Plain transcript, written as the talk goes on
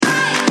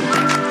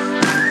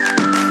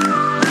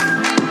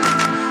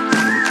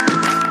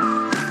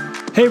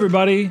Hey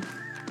everybody,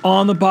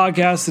 on the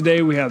podcast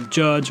today we have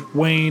Judge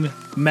Wayne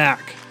Mack,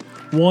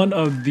 one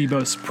of the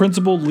most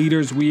principled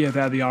leaders we have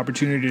had the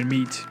opportunity to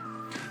meet.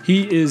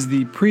 He is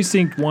the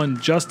Precinct 1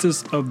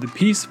 Justice of the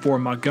Peace for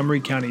Montgomery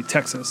County,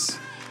 Texas.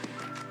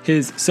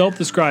 His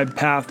self-described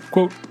path,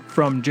 quote,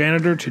 from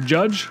janitor to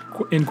judge,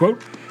 end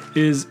quote,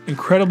 is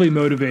incredibly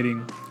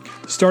motivating.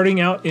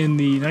 Starting out in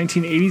the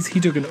 1980s, he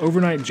took an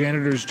overnight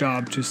janitor's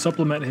job to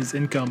supplement his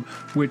income,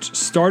 which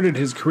started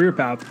his career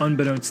path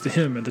unbeknownst to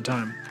him at the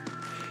time.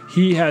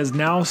 He has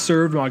now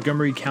served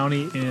Montgomery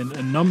County in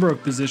a number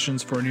of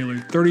positions for nearly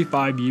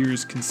 35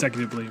 years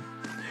consecutively,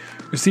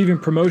 receiving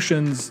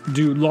promotions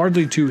due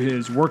largely to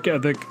his work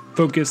ethic,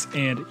 focus,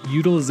 and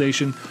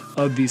utilization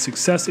of the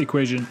success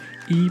equation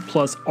E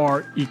plus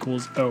R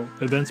equals O,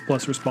 events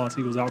plus response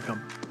equals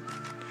outcome.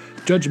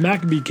 Judge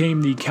Mack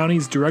became the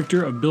county's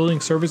Director of Building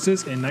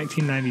Services in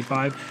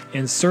 1995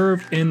 and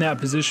served in that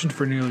position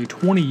for nearly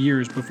 20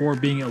 years before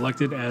being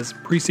elected as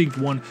Precinct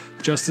 1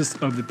 Justice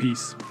of the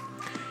Peace.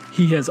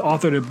 He has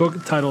authored a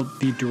book titled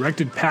The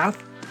Directed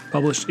Path,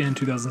 published in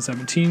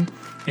 2017,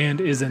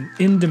 and is an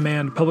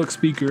in-demand public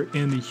speaker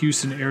in the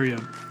Houston area,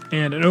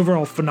 and an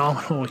overall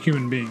phenomenal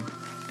human being.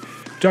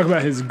 We talk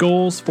about his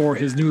goals for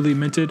his newly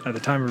minted, at the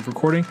time of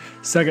recording,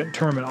 second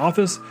term in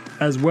office,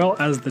 as well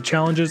as the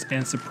challenges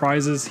and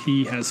surprises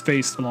he has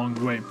faced along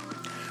the way.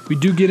 We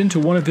do get into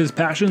one of his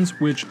passions,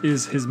 which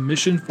is his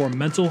mission for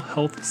mental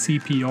health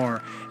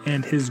CPR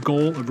and his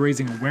goal of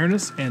raising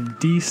awareness and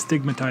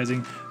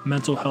destigmatizing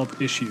mental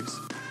health issues.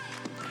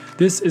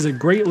 This is a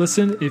great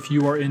listen if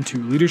you are into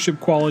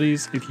leadership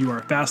qualities, if you are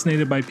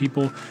fascinated by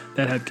people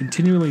that have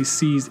continually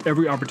seized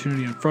every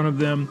opportunity in front of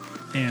them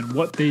and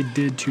what they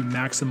did to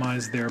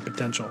maximize their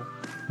potential.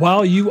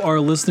 While you are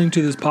listening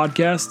to this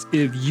podcast,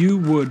 if you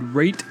would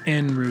rate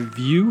and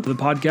review the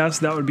podcast,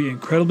 that would be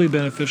incredibly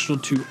beneficial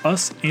to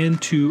us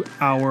and to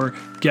our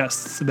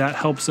guests. That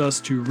helps us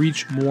to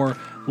reach more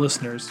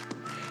listeners.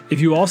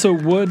 If you also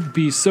would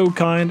be so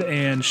kind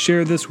and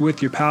share this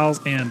with your pals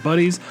and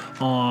buddies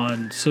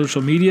on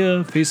social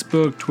media,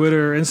 Facebook,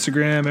 Twitter,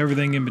 Instagram,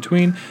 everything in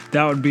between,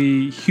 that would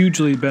be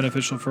hugely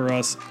beneficial for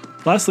us.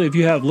 Lastly, if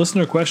you have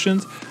listener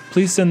questions,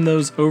 please send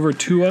those over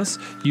to us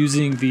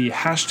using the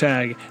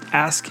hashtag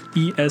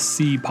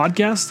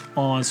AskESCPodcast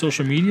on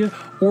social media,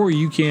 or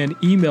you can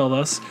email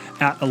us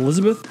at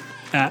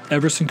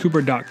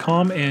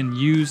elizabeth@eversoncooper.com and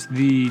use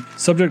the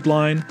subject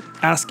line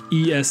Ask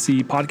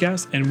ESC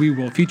Podcast, and we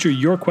will feature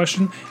your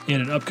question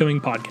in an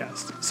upcoming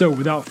podcast. So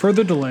without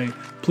further delay,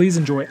 please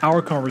enjoy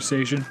our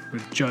conversation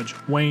with Judge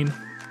Wayne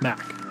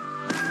Mack.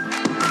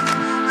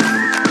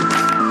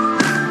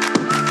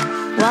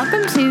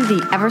 Welcome to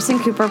the Everson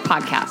Cooper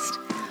Podcast.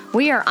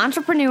 We are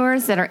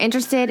entrepreneurs that are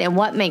interested in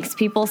what makes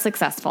people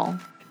successful.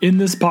 In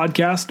this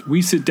podcast,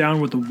 we sit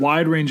down with a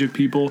wide range of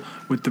people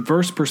with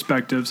diverse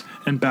perspectives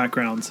and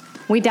backgrounds.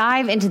 We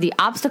dive into the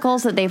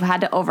obstacles that they've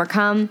had to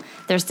overcome,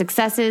 their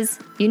successes,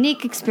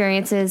 unique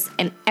experiences,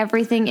 and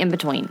everything in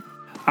between.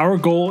 Our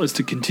goal is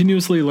to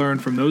continuously learn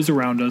from those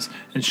around us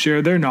and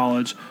share their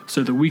knowledge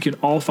so that we can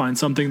all find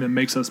something that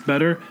makes us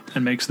better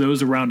and makes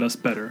those around us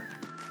better.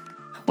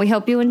 We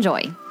hope you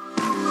enjoy.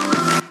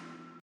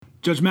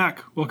 Judge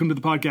Mack, welcome to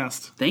the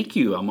podcast. Thank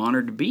you. I'm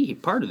honored to be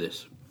part of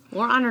this.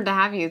 We're honored to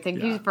have you.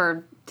 Thank you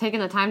for taking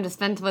the time to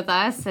spend with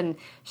us and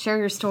share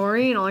your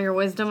story and all your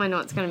wisdom. I know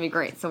it's going to be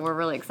great, so we're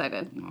really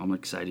excited. I'm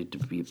excited to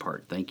be a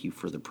part. Thank you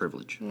for the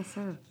privilege. Yes,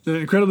 sir. The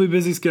incredibly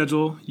busy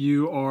schedule.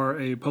 You are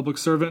a public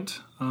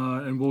servant,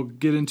 and we'll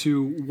get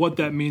into what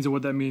that means and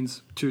what that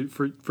means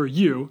for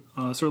you.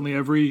 Certainly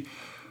every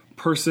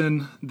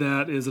person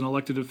that is an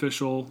elected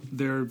official,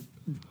 their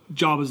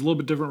job is a little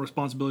bit different,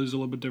 responsibilities are a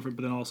little bit different,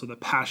 but then also the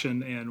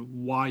passion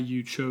and why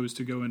you chose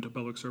to go into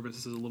public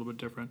services is a little bit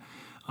different.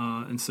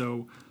 And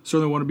so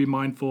certainly want to be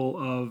mindful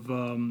of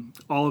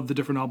all of the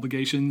different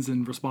obligations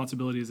and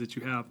responsibilities that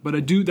you have.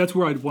 But that's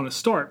where I'd want to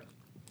start,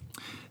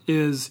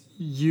 is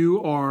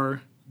you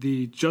are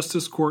the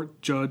Justice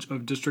Court Judge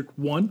of District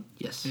 1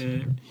 Yes.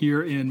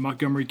 Here in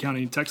Montgomery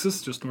County,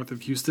 Texas, just north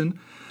of Houston.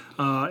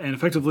 And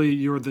effectively,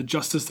 you're the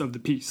Justice of the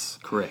Peace.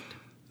 Correct.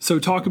 So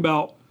talk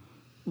about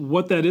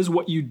what that is,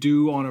 what you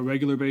do on a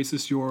regular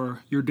basis,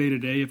 your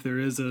day-to-day, if there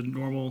is a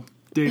normal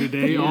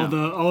day-to-day, Yeah.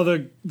 all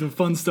the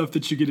fun stuff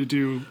that you get to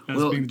do as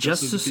being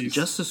Justice of the Peace.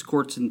 Justice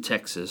courts in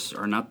Texas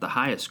are not the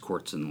highest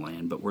courts in the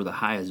land, but we're the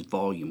highest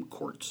volume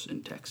courts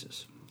in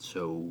Texas.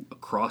 So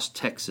across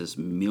Texas,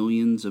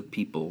 millions of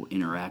people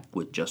interact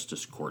with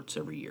justice courts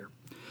every year.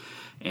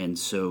 And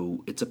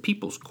so it's a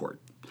people's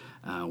court.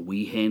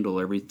 We handle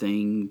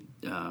everything,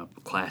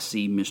 Class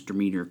C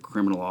misdemeanor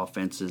criminal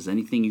offenses,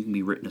 anything you can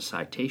be written a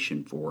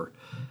citation for.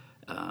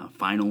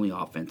 Finally,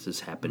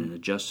 offenses happen in a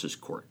justice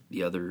court.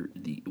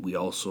 We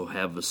also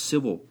have a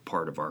civil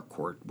part of our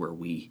court where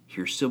we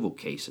hear civil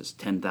cases,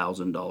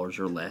 $10,000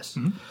 or less.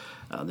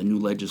 Mm-hmm. The new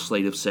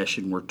legislative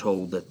session, we're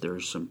told that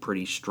there's some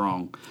pretty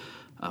strong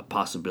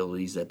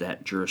possibilities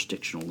that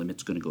jurisdictional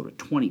limit's going to go to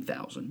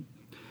 $20,000.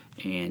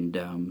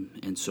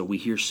 And so we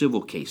hear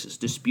civil cases,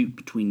 dispute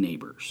between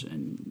neighbors,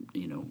 and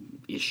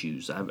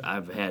issues.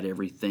 I've had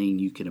everything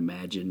you can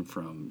imagine,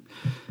 from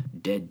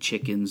dead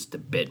chickens to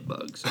bed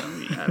bugs.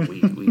 I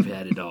mean, we've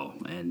had it all,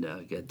 and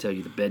I got to tell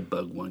you, the bed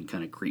bug one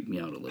kind of creeped me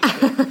out a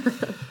little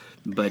bit.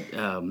 But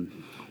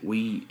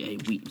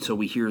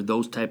we hear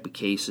those type of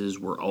cases.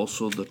 We're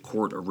also the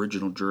court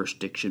original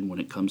jurisdiction when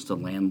it comes to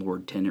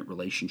landlord-tenant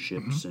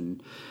relationships,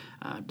 and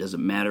it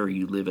doesn't matter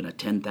you live in a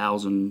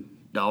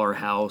 $10,000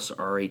 house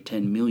or a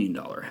 $10 million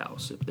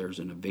house. If there's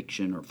an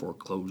eviction or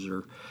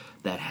foreclosure,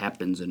 that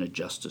happens in a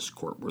justice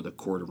court. We're the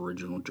court of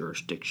original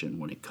jurisdiction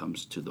when it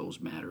comes to those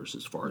matters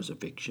as far as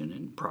eviction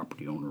and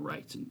property owner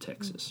rights in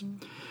Texas.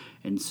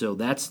 And so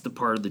that's the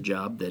part of the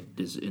job that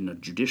is in a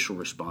judicial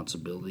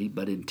responsibility.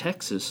 But in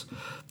Texas,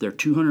 there are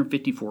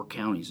 254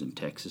 counties in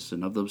Texas,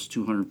 and of those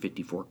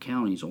 254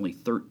 counties, only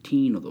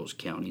 13 of those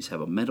counties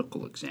have a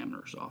medical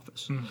examiner's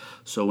office.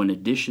 So in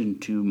addition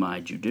to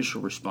my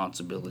judicial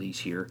responsibilities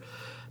here,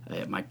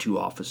 at my two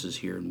offices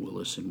here in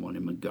Willis and one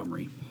in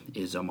Montgomery,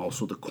 is I'm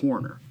also the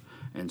coroner.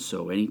 And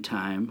so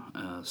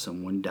anytime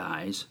someone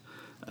dies,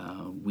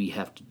 we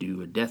have to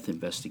do a death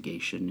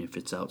investigation if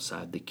it's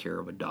outside the care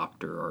of a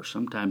doctor, or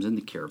sometimes in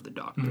the care of the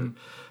doctor.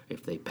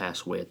 If they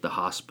pass away at the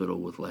hospital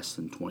with less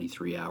than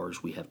 23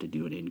 hours, we have to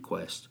do an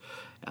inquest.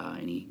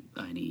 Any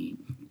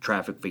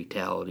traffic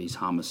fatalities,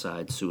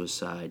 homicide,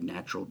 suicide,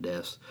 natural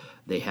deaths,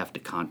 they have to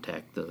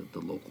contact the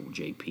local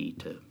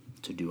JP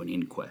to do an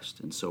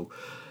inquest. And so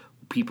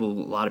a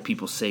lot of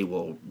people say,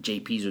 well,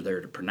 JPs are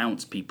there to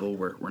pronounce people.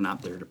 We're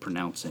not there to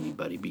pronounce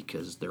anybody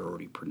because they're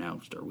already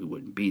pronounced, or we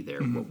wouldn't be there.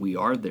 What we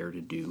are there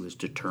to do is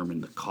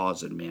determine the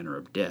cause and manner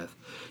of death,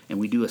 and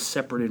we do a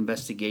separate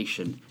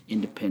investigation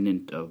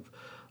independent of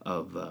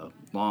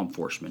law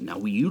enforcement. Now,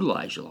 we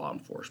utilize law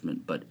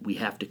enforcement, but we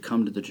have to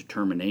come to the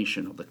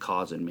determination of the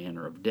cause and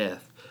manner of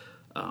death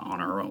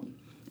on our own.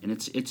 And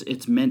it's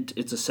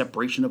a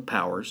separation of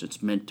powers.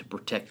 It's meant to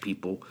protect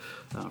people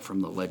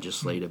from the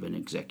legislative and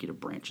executive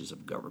branches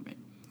of government.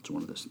 It's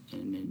one of the,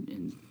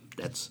 and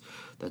that's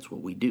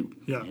what we do.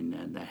 Yeah.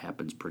 And that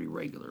happens pretty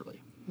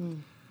regularly.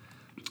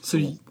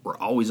 So we're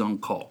always on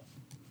call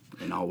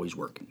and always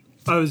working.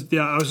 I was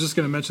just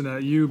going to mention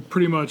that you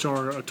pretty much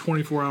are a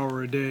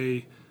 24-hour a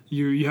day.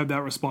 You have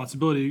that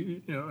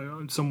responsibility.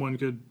 Someone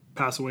could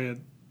pass away at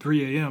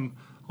 3 a.m.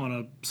 on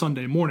a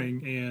Sunday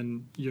morning,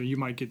 and you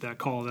might get that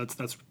call. That's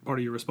part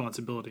of your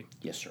responsibility.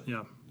 Yes, sir.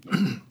 Yeah.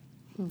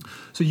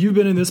 So you've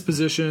been in this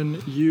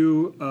position.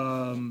 You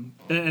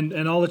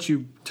and I'll let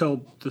you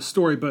tell the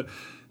story. But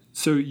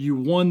so you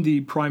won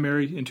the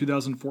primary in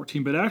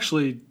 2014, but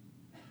actually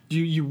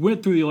you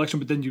went through the election,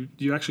 but then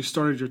you actually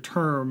started your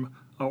term.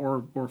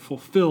 Or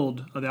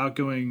fulfilled the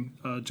outgoing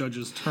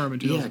judge's term in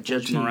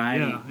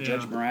 2014.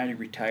 Judge Moriarty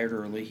retired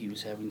early. He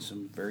was having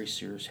some very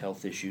serious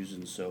health issues,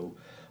 and so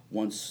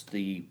once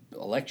the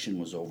election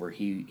was over,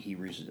 he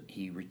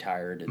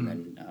retired, and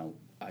then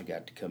I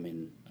got to come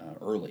in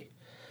early.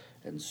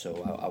 And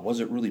so I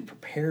wasn't really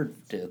prepared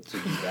to do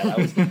that. I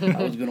was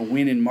going to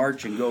win in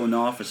March and go into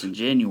office in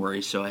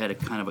January, so I had a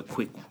kind of a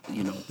quick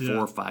 4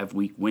 or 5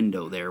 week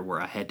window there where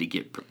I had to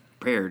get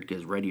prepared,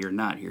 because ready or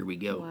not, here we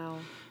go. Wow.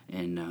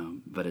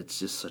 And but it's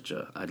just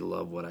I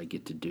love what I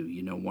get to do.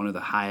 One of the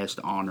highest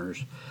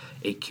honors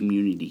a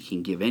community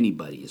can give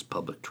anybody is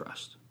public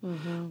trust.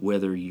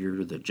 Whether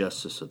you're the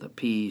justice of the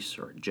peace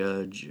or a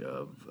judge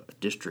of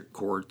district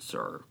courts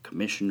or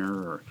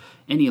commissioner or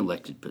any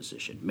elected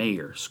position,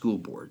 mayor, school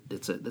board,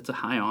 that's a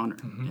high honor,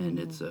 and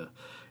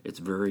it's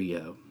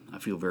very I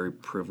feel very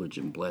privileged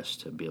and blessed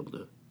to be able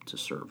to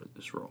serve in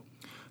this role.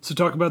 So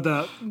talk about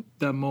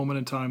that moment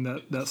in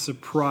time, that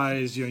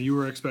surprise. You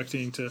were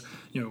expecting to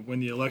win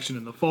the election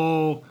in the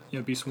fall,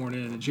 be sworn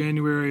in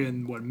January,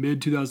 and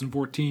mid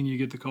 2014 you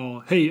get the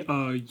call, hey,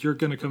 you're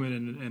going to come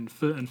in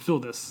and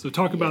fill this. So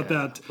talk about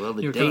that. Well,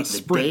 the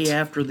day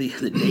after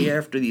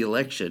the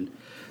election,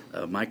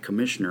 my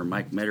commissioner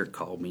Mike Metter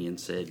called me and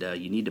said,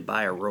 you need to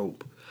buy a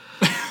rope.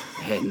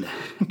 And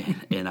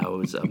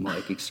I'm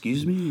like,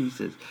 excuse me? He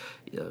says,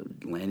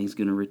 Lanny's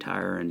going to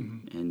retire,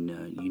 and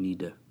you need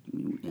to.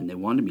 And they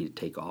wanted me to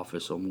take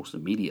office almost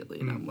immediately,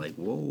 and I'm like,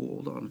 whoa,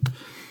 hold on.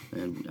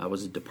 And I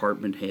was a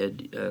department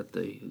head at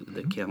the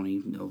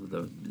county,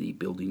 the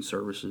building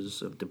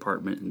services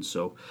department, and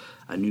so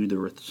I knew there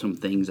were some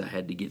things I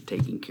had to get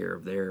taken care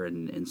of there,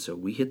 and so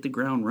we hit the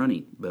ground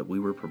running. But we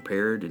were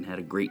prepared and had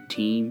a great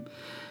team,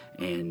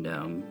 and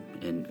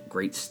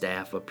great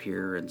staff up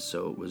here, and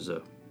so it was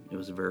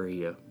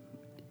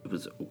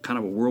kind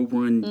of a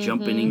whirlwind,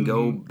 jump in and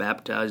go,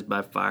 baptized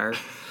by fire.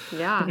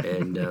 Yeah.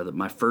 And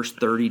my first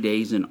 30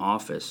 days in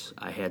office,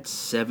 I had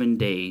 7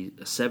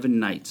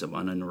 nights of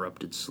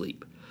uninterrupted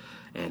sleep.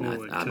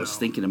 And I was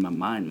thinking in my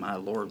mind, my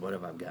Lord, what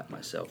have I got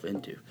myself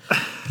into?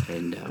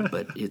 And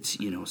but it's,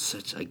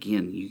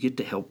 again, you get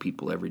to help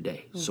people every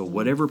day. So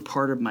whatever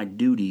part of my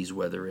duties,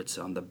 whether it's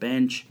on the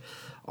bench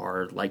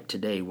or like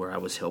today where I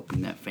was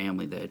helping that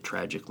family that had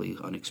tragically,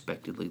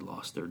 unexpectedly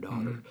lost their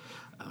daughter,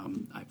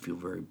 I feel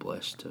very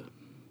blessed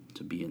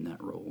to be in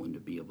that role and to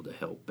be able to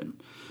help.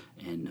 And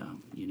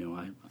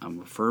I'm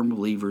a firm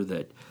believer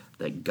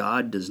that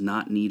God does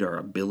not need our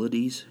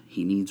abilities;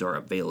 He needs our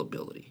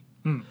availability.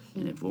 And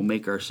if we'll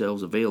make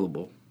ourselves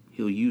available,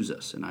 He'll use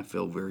us. And I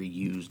feel very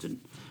used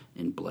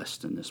and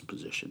blessed in this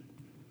position.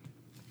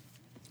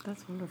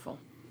 That's wonderful.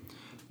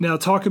 Now,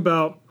 talk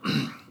about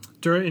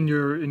in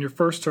your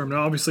first term.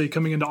 Now, obviously,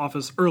 coming into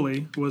office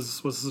early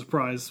was a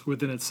surprise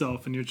within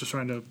itself, and you're just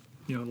trying to,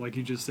 like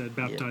you just said,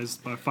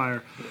 baptized by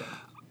fire. Yeah.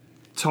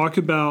 Talk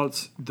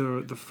about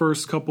the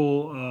first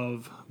couple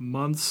of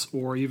months,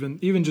 or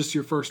even just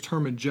your first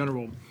term in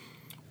general.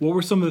 What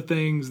were some of the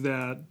things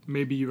that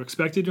maybe you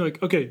expected? You're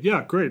like, okay,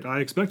 yeah, great, I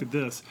expected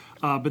this.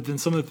 But then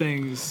some of the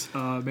things,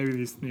 maybe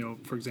these,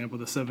 for example,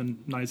 the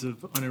 7 nights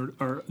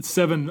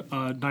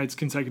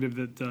consecutive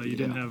that you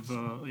didn't have,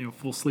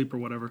 full sleep or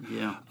whatever.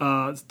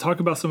 Yeah.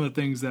 Talk about some of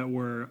the things that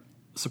were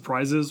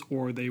surprises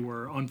or they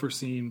were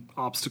unforeseen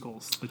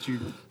obstacles that you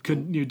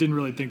didn't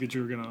really think that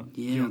you were gonna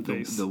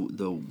face.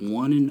 The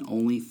one and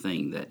only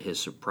thing that has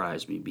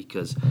surprised me,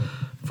 because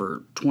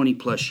for 20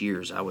 plus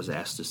years I was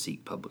asked to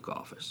seek public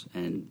office,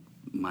 and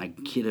my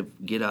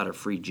get out of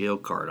free jail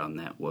card on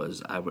that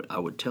was I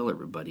would tell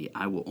everybody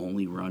I will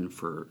only run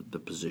for the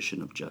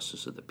position of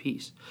Justice of the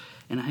Peace,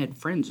 and I had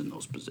friends in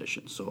those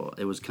positions, so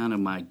it was kind of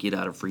my get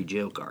out of free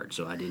jail card,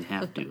 so I didn't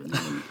have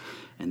to.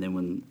 And then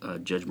when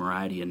Judge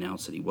Moriarty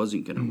announced that he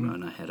wasn't going to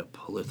run, I had a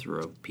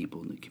plethora of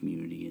people in the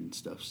community and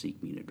stuff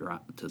seek me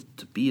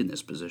to be in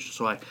this position.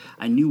 So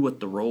I knew what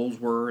the roles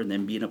were, and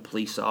then being a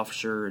police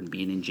officer and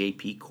being in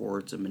JP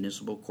courts and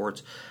municipal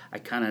courts, I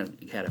kind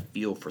of had a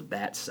feel for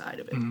that side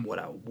of it. Mm-hmm. What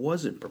I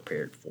wasn't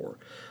prepared for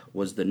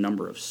was the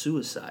number of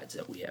suicides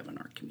that we have in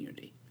our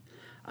community.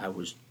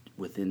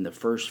 Within the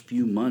first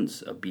few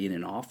months of being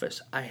in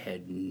office, I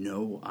had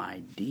no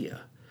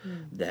idea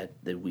that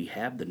we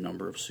have the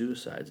number of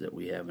suicides that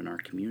we have in our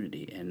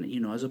community. And,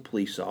 as a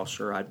police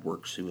officer, I'd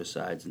work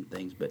suicides and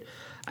things, but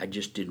I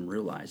just didn't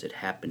realize it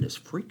happened as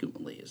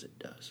frequently as it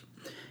does.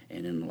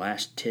 And in the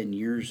last 10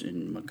 years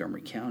in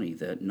Montgomery County,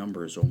 that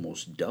number has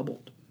almost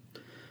doubled.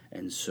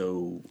 And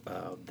so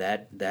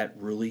that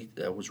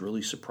was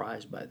really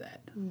surprised by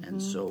that. Mm-hmm.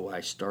 And so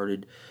I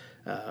started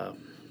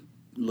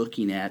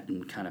looking at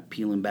and kind of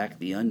peeling back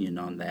the onion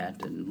on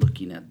that and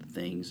looking at the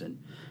things and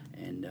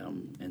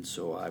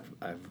so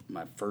I've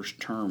my first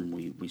term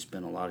we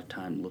spent a lot of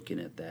time looking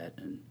at that,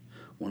 and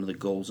one of the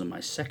goals in my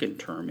second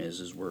term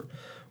is we're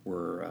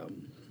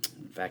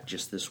in fact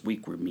just this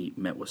week we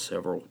met with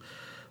several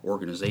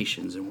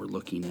organizations, and we're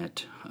looking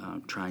at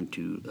trying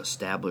to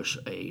establish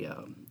a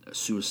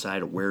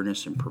suicide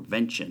awareness and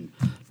prevention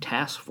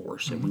task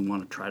force, and we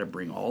want to try to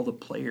bring all the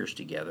players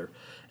together,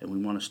 and we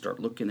want to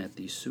start looking at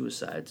these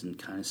suicides and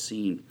kind of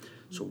seeing,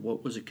 so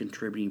what was a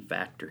contributing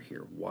factor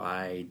here?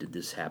 Why did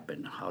this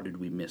happen? How did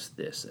we miss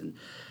this? And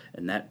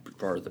that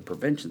part of the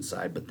prevention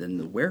side, but then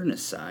the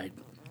awareness side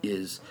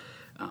is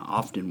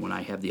often when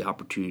I have the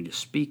opportunity to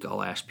speak,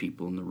 I'll ask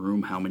people in the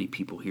room how many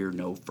people here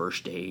know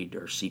first aid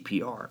or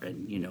CPR,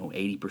 and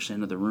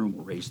 80% of the room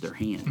will raise their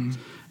hand.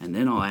 Mm-hmm. And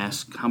then I'll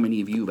ask how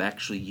many of you have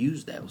actually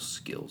used those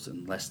skills,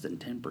 and less than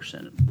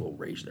 10% will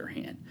raise their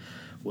hand.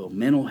 Well,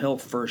 mental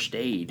health first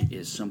aid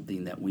is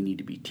something that we need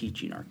to be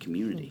teaching our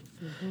community.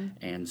 Mm-hmm.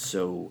 And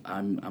so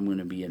I'm going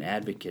to be an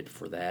advocate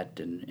for that,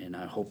 and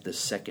I hope this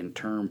second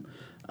term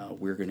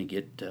we're going to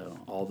get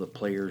all the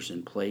players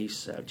in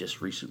place. I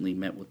just recently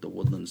met with the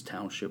Woodlands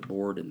Township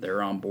Board, and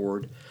they're on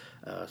board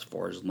as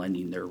far as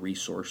lending their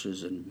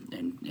resources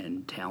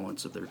and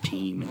talents of their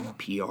team and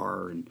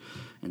PR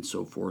and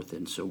so forth.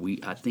 And so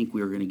I think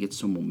we are going to get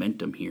some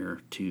momentum here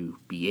to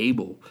be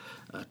able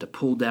to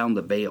pull down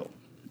the veil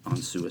on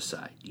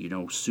suicide.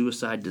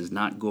 Suicide does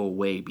not go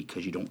away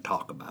because you don't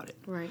talk about it.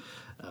 Right.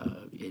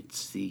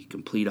 It's the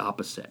complete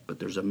opposite. But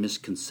there's a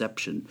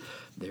misconception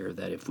there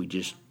that if we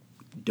just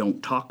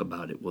don't talk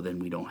about it, well, then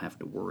we don't have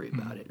to worry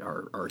about it,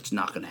 or it's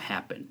not going to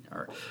happen.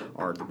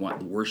 Or the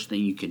worst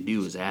thing you can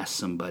do is ask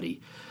somebody,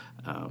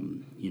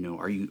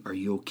 are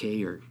you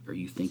okay, or are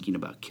you thinking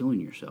about killing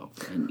yourself?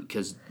 And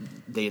because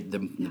the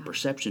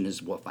perception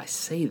is, well, if I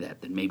say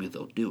that, then maybe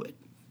they'll do it.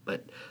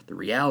 But the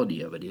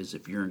reality of it is,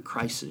 if you're in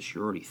crisis,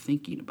 you're already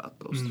thinking about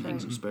those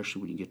things,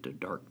 especially when you get to a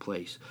dark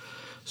place.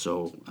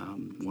 So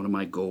one of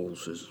my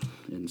goals is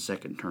in the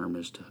second term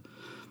is to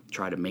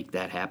try to make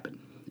that happen.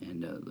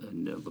 And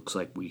it looks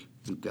like we've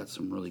got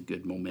some really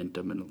good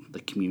momentum in the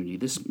community.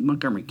 This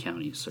Montgomery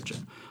County is such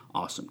an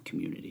awesome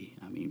community.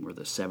 I mean, we're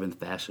the 7th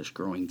fastest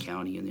growing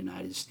county in the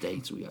United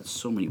States. We got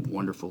so many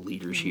wonderful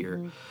leaders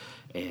here,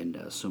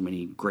 and so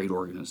many great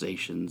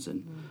organizations.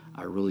 And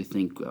I really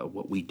think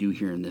what we do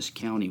here in this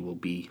county will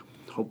be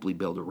hopefully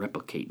be able to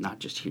replicate not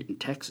just here in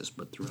Texas,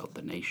 but throughout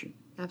the nation.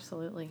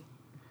 Absolutely.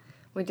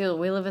 We do.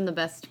 We live in the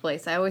best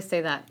place. I always say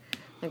that.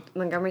 Like,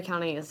 Montgomery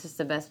County is just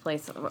the best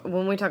place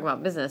when we talk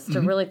about business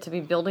to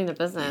be building a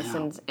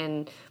business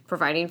and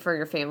providing for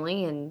your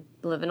family and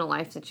living a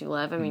life that you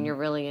love. I mean, you're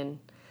really in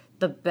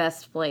the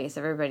best place.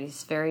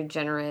 Everybody's very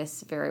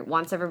generous,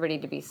 wants everybody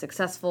to be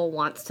successful,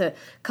 wants to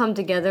come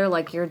together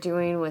like you're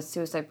doing with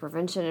suicide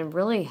prevention and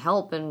really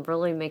help and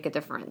really make a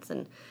difference.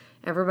 And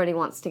everybody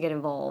wants to get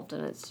involved,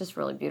 and it's just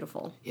really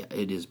beautiful. Yeah,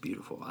 it is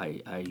beautiful.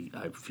 I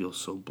feel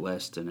so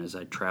blessed, and as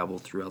I travel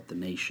throughout the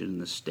nation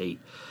and the state,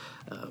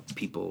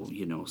 people,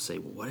 say,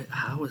 well,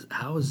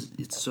 how is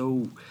it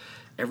so,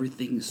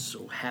 everything's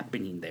so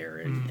happening there,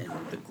 and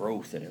the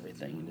growth and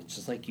everything. And it's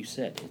just like you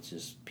said, it's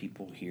just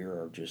people here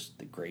are just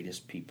the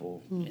greatest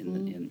people,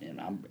 and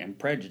I'm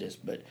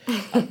prejudiced, but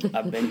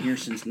I've been here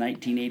since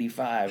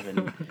 1985,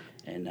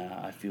 and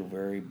I feel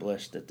very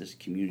blessed that this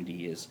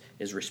community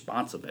is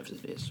responsive as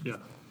it is. Yeah.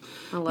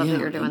 I love that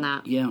you're doing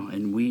that. Yeah,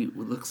 and it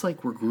looks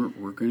like we're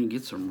going to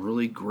get some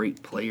really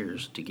great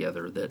players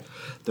together that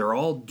they're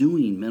all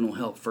doing mental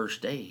health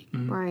first aid.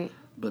 Right.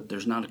 But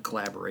there's not a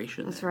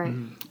collaboration. That's there. right.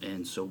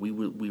 And so we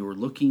were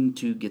looking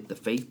to get the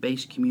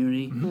faith-based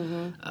community,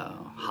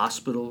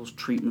 hospitals,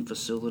 treatment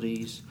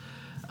facilities,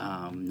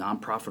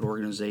 nonprofit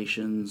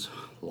organizations,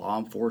 law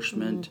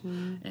enforcement,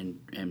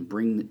 and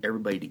bring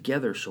everybody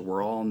together so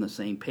we're all on the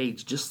same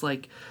page. Just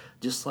like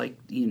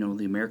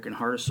the American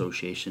Heart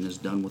Association has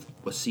done with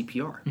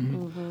CPR.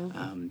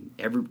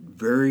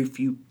 Very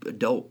few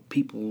adult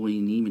people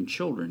and even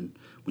children,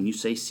 when you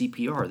say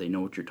CPR, they know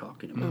what you're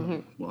talking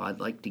about. Well, I'd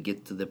like to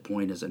get to the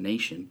point as a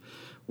nation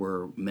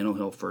where mental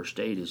health first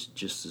aid is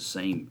just the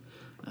same,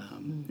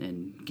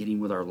 and getting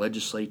with our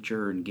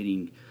legislature and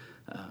getting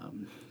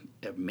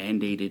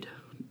mandated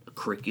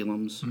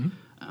curriculums.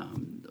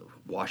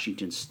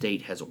 Washington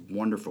State has a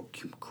wonderful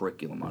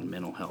curriculum on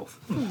mental health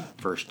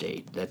first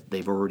aid that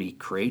they've already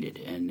created,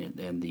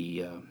 and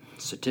the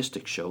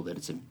statistics show that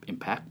it's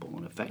impactful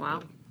and effective.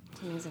 Wow,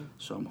 it's amazing.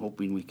 So I'm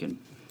hoping we can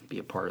be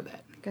a part of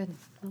that. Good,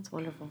 that's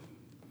wonderful.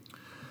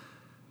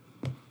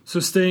 So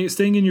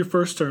staying in your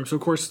first term. So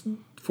of course,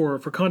 for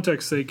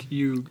context sake,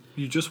 you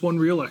just won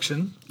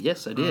re-election.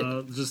 Yes, I did.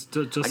 Just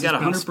I got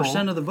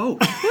 100% of the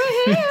vote.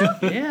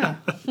 Yeah,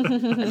 I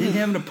didn't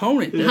have an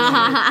opponent.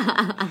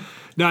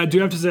 Now, I do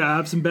have to say, I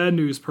have some bad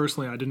news.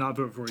 Personally, I did not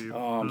vote for you.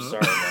 Oh, I'm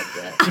sorry about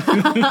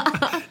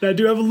that. I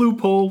do have a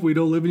loophole. We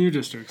don't live in your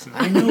district. So.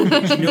 I know,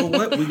 but you know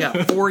what? We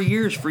got 4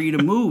 years for you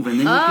to move, and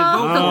then you can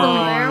vote for me. There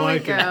I we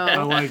like go. it.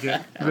 I like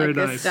it. Very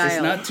this nice. style.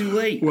 It's not too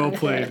late. Well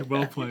played.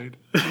 Well played.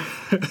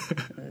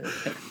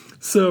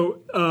 So,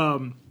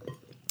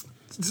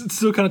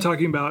 still kind of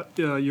talking about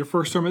your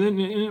first term, and then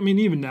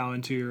even now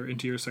into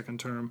your second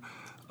term.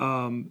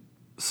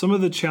 Some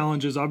of the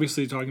challenges,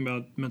 obviously talking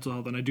about mental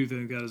health, and I do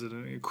think that is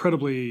an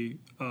incredibly,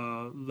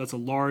 that's a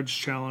large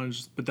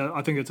challenge, but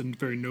I think it's a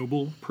very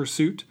noble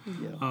pursuit.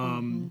 Yeah.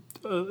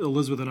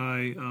 Elizabeth and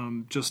I,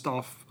 just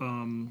off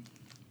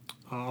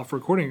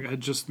recording,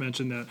 had just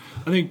mentioned that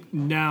I think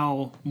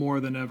now more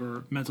than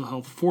ever, mental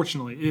health,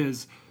 fortunately,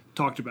 is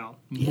talked about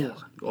more. Yeah.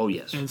 Oh,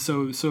 yes. And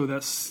so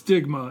that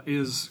stigma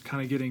is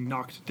kind of getting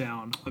knocked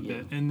down a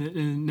bit.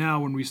 And now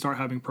when we start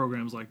having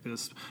programs like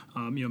this,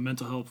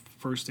 mental health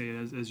first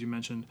aid, as you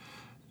mentioned,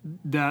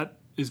 that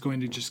is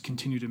going to just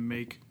continue to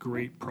make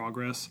great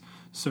progress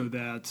so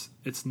that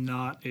it's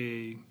not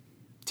a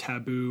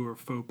taboo or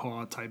faux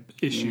pas type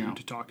issue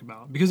to talk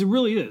about, because it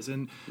really is.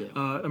 And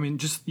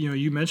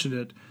you mentioned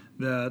it,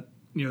 that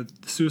the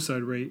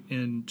suicide rate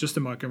in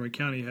Montgomery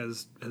County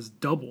has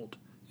doubled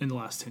in the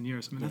last 10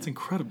 years. I mean, that's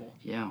incredible.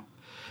 Yeah.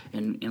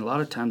 And a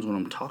lot of times when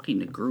I'm talking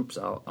to groups,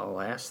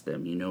 I'll ask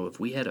them, if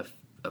we had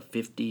a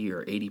 50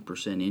 or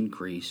 80%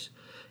 increase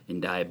in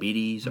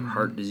diabetes or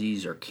heart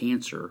disease or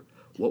cancer,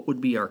 what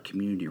would be our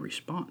community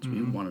response?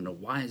 We want to know,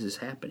 why is this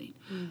happening?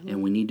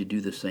 And we need to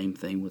do the same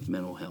thing with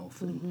mental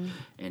health.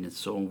 And it's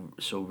so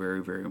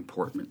very, very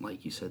important,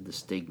 like you said, the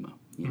stigma.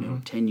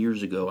 10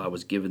 years ago, I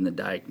was given the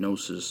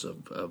diagnosis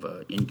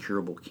of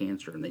incurable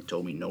cancer, and they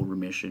told me no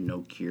remission,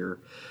 no cure.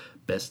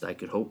 Best I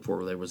could hope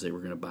for they were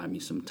going to buy me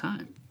some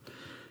time.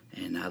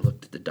 And I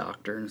looked at the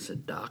doctor and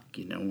said, Doc,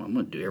 I'm going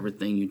to do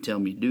everything you tell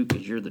me to do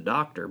because you're the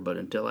doctor, but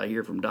until I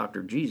hear from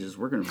Dr. Jesus,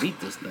 we're going to beat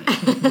this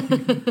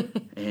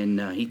thing. And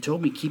he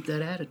told me, keep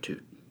that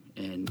attitude.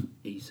 And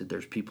he said,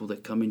 there's people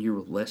that come in here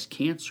with less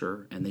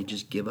cancer and they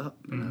just give up.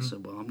 And I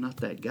said, well, I'm not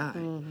that guy.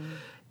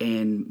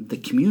 And the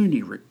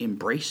community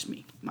embraced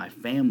me. My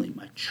family,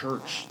 my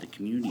church, the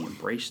community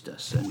embraced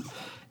us.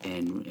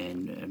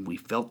 And we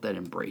felt that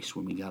embrace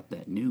when we got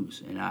that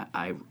news. And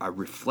I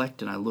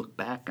reflect and I look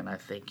back and I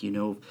think,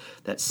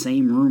 that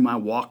same room I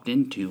walked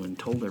into and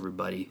told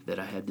everybody that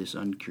I had this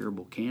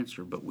incurable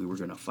cancer, but we were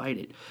going to fight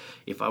it.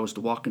 If I was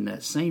to walk in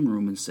that same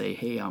room and say,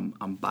 hey, I'm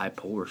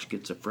bipolar,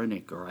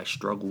 schizophrenic, or I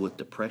struggle with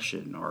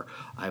depression, or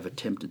I've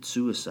attempted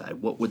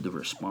suicide, what would the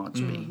response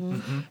be?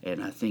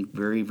 And I think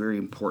very, very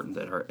important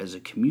that as a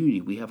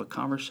community, we have a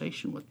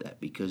conversation with that,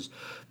 because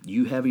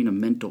you having a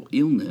mental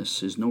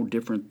illness is no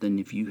different than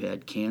if you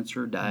had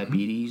cancer,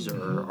 diabetes,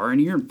 or an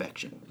ear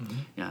infection.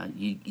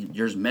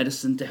 There's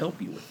medicine to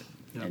help you with it.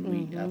 Yep.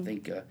 And I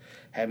think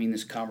having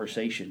this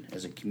conversation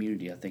as a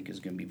community, I think,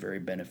 is going to be very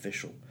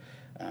beneficial.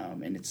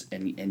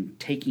 And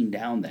taking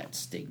down that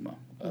stigma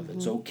of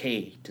it's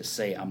okay to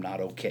say I'm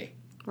not okay.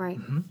 Right.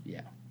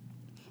 Yeah.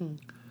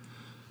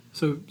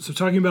 So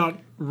talking about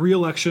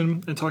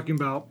re-election and talking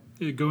about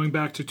going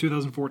back to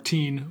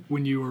 2014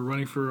 when you were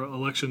running for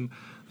election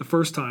the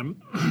first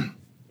time,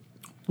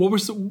 what were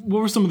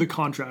some of the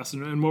contrasts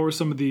and what were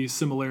some of the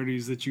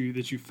similarities that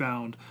you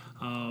found?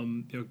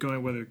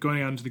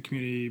 Going out into the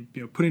community,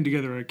 putting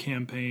together a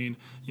campaign.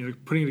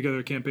 Putting together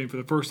a campaign for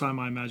the first time,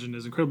 I imagine,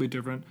 is incredibly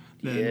different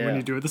than when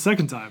you do it the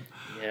second time.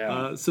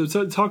 Yeah. So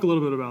talk a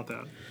little bit about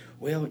that.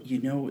 Well,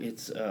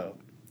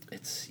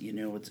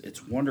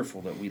 it's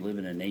wonderful that we live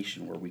in a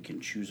nation where we can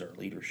choose our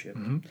leadership,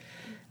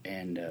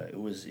 and it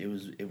was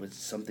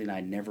something I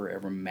never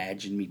ever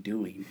imagined me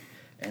doing,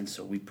 and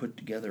so we put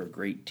together a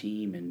great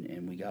team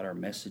and we got our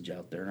message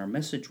out there, and our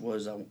message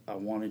was I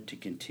wanted to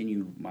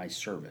continue my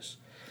service.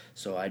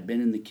 So I'd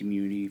been in the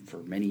community for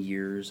many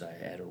years. I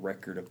had a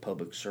record of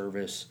public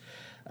service.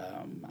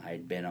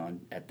 I'd been on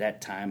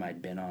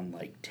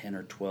like 10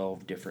 or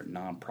 12 different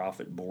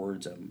nonprofit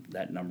boards.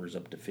 That number's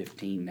up to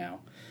 15 now.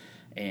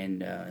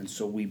 And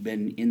so we've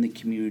been in the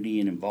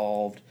community and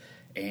involved,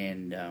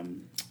 and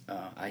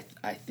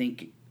I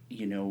think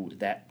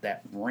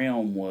that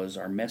realm was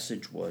our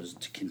message was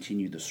to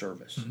continue the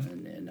service,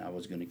 and I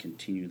was going to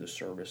continue the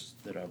service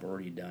that I've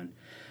already done,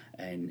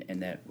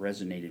 and that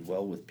resonated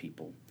well with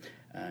people,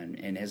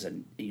 and as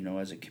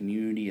a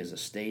community, as a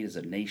state, as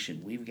a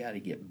nation, we've got to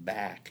get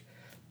back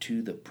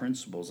to the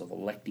principles of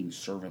electing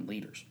servant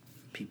leaders.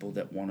 People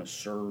that want to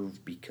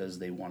serve because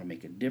they want to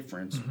make a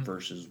difference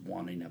versus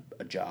wanting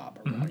a job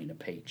or wanting a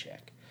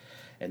paycheck.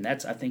 And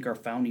that's, I think, our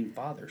founding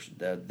fathers.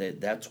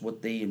 That's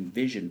what they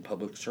envisioned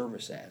public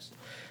service as.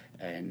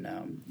 And,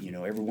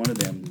 every one of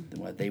them,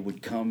 they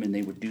would come and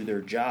they would do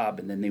their job,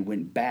 and then they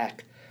went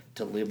back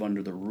to live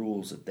under the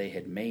rules that they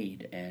had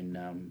made, and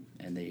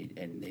they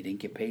didn't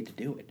get paid to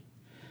do it.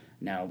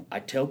 Now, I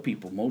tell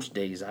people most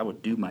days I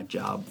would do my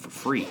job for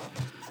free.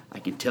 I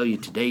can tell you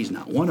today's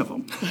not one of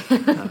them,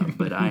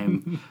 but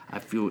I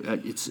feel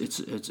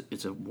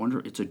it's a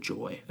wonder. It's a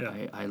joy.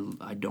 Yeah.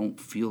 I don't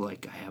feel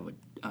like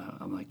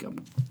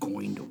I'm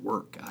going to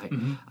work.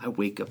 I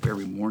wake up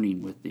every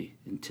morning with the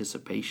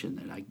anticipation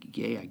that I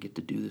get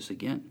to do this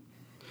again.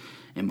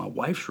 And my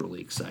wife's really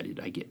excited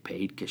I get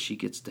paid because she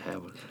gets to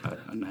have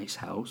a nice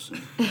house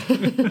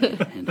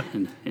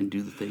and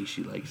do the things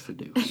she likes to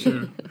do.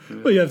 Sure.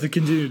 Well, you have to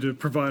continue to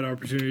provide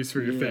opportunities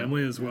for your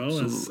family as well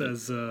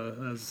as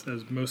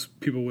most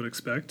people would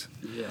expect.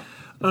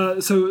 Yeah.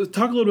 So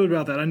talk a little bit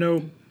about that. I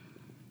know.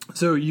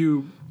 So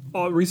you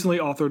recently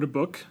authored a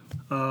book,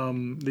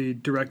 The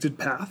Directed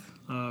Path,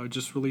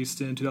 just released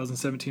in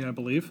 2017, I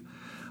believe,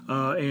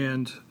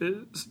 and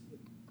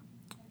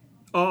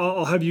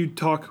I'll have you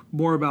talk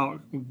more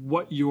about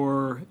what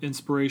your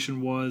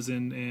inspiration was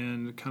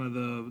and kind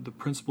of the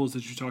principles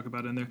that you talk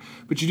about in there.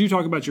 But you do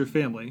talk about your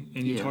family,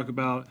 and you talk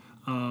about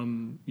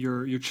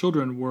your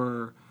children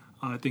were,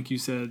 I think you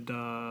said,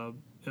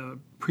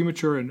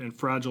 premature and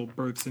fragile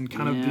births, and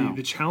kind of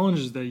the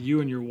challenges that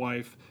you and your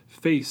wife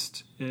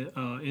faced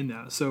in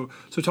that. So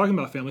talking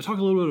about family, talk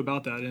a little bit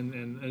about that.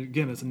 And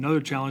again, it's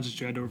another challenge that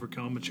you had to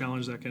overcome, a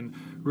challenge that can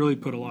really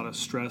put a lot of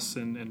stress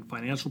and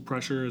financial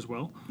pressure as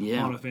well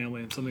on a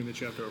family, and something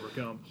that you have to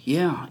overcome.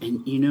 Yeah,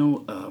 and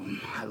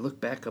I look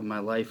back on my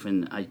life,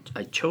 and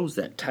I chose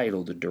that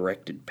title, The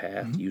Directed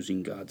Path,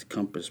 using God's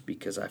compass,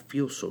 because I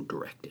feel so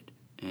directed.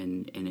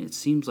 And it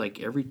seems like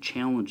every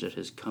challenge that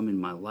has come in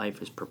my life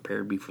has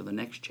prepared me for the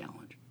next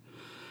challenge.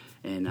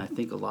 And I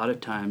think a lot of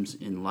times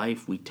in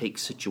life we take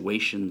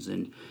situations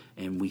and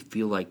we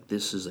feel like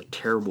this is a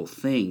terrible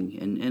thing.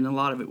 And a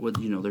lot of it was,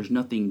 there's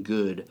nothing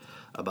good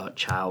about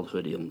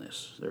childhood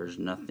illness. There's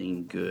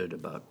nothing good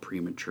about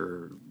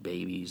premature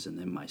babies. And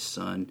then my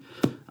son,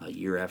 a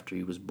year after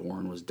he was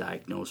born, was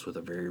diagnosed with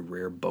a very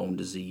rare bone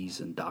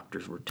disease. And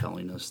doctors were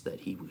telling us that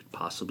he would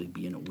possibly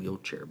be in a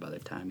wheelchair by the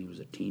time he was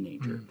a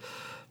teenager.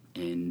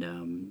 And,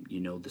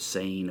 the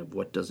saying of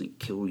what doesn't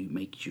kill you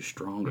makes you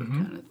stronger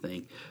kind of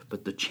thing.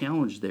 But the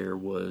challenge there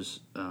was,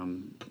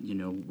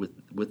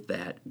 with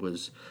that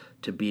was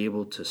to be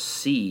able to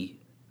see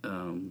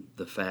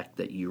the fact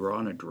that you're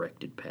on a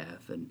directed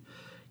path. And,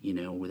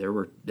 there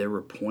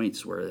were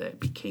points where that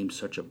became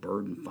such a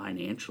burden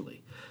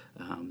financially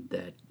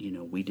that,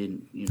 we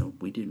didn't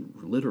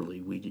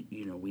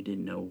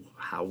know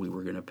how we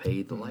were going to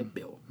pay the light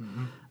bill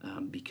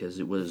because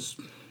it was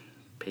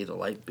pay the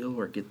light bill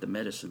or get the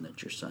medicine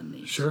that your son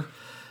needs. Sure.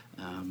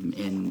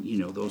 And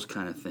those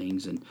kind of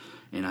things, and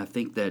I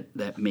think that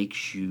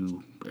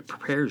it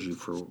prepares you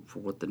for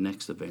what the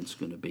next event's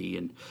going to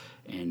be,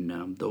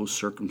 and those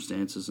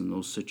circumstances and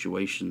those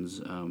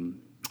situations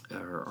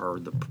are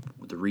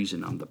the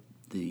reason I'm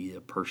the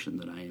person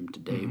that I am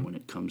today when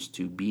it comes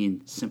to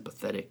being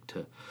sympathetic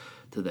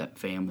to that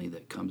family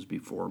that comes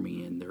before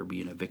me, and they're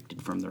being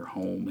evicted from their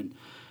home,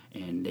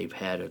 and they've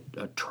had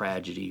a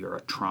tragedy or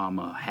a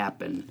trauma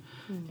happen,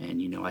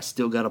 and I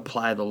still got to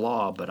apply the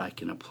law, but I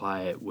can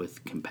apply it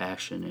with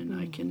compassion, and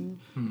I can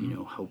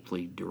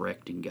hopefully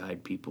direct and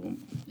guide people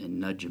and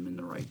nudge them in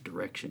the right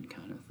direction,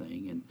 kind of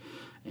thing.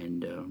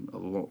 And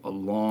a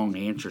long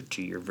answer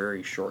to your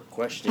very short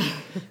question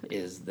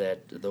is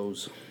that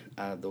those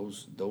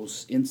those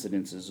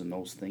incidences and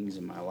those things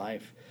in my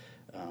life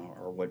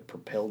are what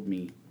propelled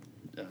me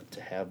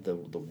to have the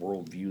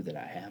worldview that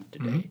I have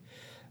today.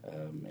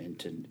 And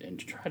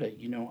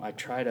to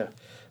try to,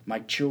 my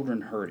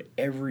children heard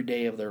every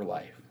day of their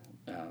life,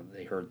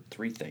 they heard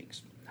three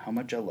things: how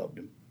much I loved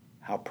them,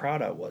 how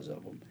proud I was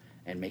of them,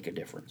 and make a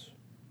difference.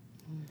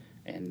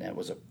 And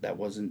that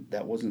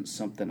wasn't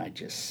something I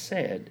just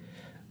said.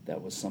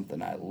 That was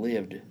something I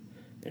lived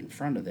in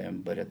front of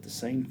them. But at the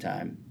same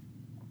time,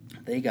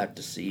 they got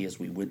to see as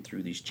we went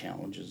through these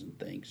challenges and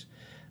things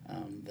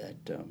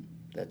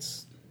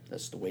that's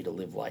the way to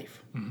live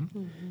life.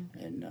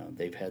 And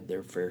they've had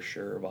their fair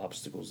share of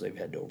obstacles they've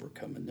had to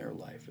overcome in their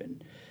life.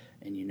 And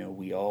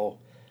we all,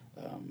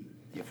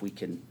 if we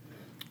can,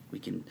 we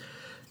can't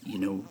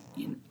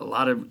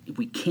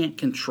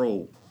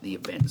control the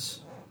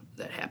events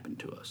that happened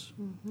to us.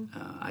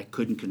 I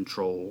couldn't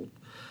control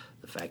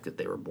the fact that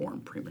they were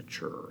born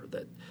premature, or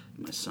that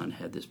my son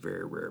had this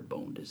very rare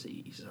bone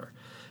disease,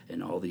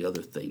 and all the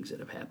other things that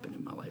have happened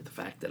in my life. The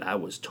fact that I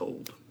was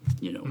told,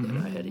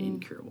 that I had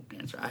incurable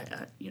cancer.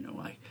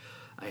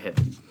 I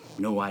had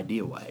no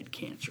idea why I had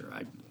cancer.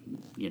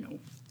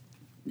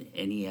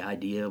 Any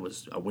idea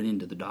was I went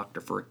into the doctor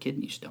for a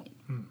kidney stone.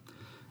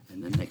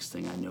 And the next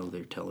thing I know,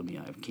 they're telling me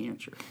I have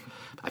cancer.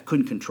 I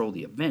couldn't control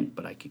the event,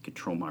 but I could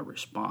control my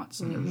response.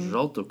 And the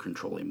result of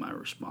controlling my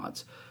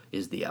response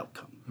is the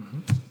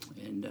outcome.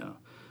 And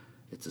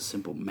it's a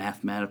simple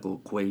mathematical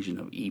equation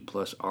of E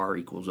plus R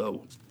equals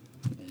O.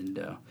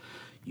 And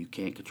you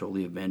can't control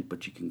the event,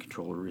 but you can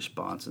control the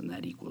response, and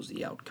that equals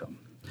the outcome.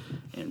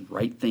 And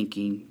right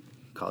thinking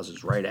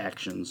causes right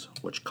actions,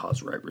 which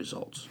cause right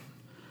results.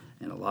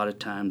 And a lot of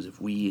times, if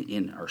we,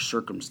 in our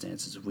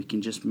circumstances, if we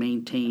can just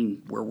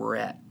maintain where we're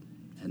at,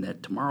 and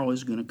that tomorrow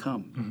is going to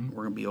come,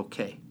 we're going to be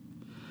okay,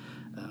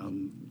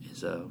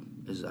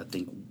 is I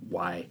think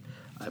why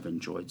I've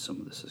enjoyed some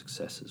of the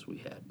successes we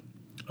had.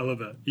 I love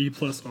that. E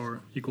plus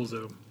R equals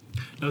O.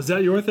 Now, is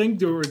that your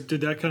thing, or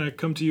did that kind of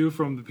come to you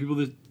from the people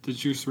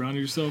that you surrounded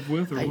yourself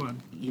with, or what?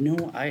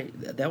 I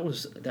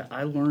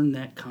learned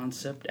that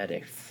concept at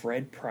a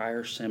Fred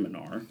Pryor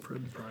seminar.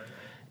 Fred Pryor.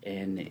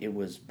 And it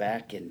was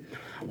back in,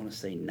 I want to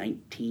say,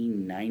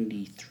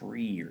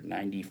 1993 or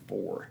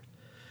 94.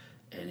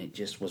 And it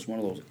just was one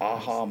of those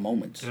aha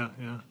moments. Yeah.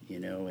 And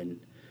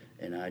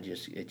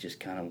it's just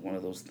kind of one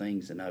of those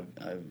things. And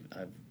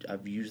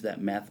I've used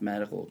that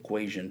mathematical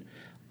equation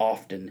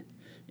often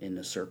in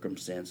the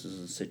circumstances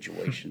and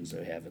situations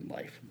I have in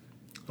life.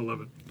 I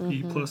love it.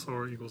 E plus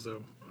R equals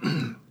O.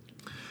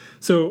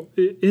 So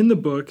in the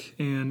book,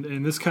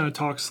 and this kind of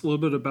talks a little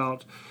bit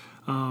about,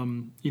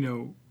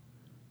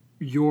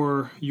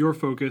 your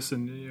focus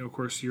and of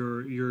course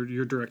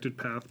your directed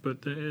path,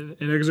 but an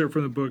excerpt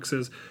from the book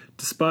says,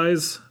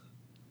 despise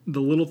not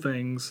the little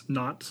things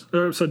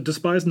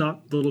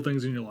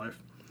in your life.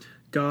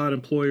 God,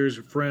 employers,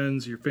 your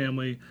friends, your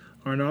family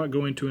are not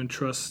going to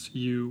entrust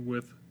you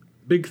with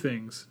big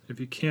things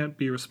if you can't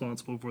be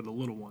responsible for the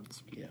little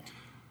ones. Yeah.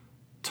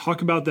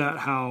 Talk about that,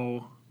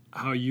 how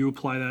you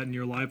apply that in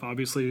your life.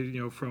 Obviously,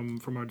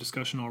 from our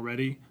discussion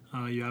already,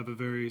 you have a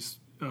very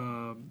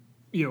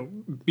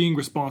being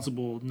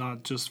responsible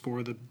not just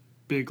for the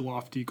big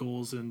lofty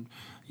goals and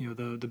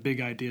the big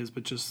ideas,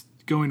 but just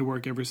going to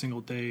work every single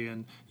day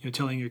and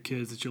telling your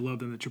kids that you love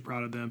them, that you're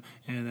proud of them,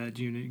 and that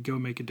you go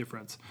make a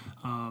difference.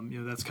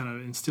 That's kind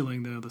of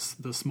instilling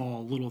the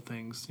small little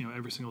things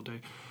every single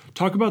day.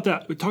 Talk about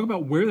that. Talk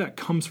about where that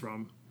comes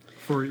from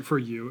for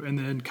you, and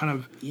then kind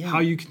of how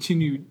you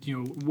continue.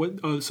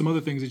 What some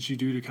other things that you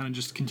do to kind of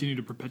just continue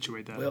to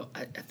perpetuate that. Well,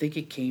 I think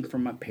it came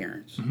from my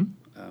parents.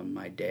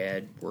 My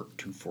dad worked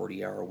 2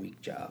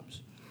 40-hour-a-week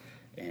jobs,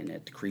 and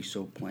at the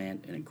creosote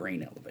plant and a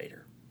grain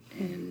elevator.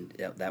 And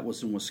that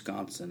was in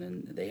Wisconsin,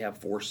 and they have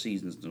 4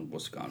 seasons in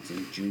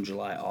Wisconsin: June,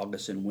 July,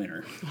 August, and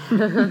winter.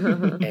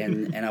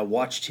 and I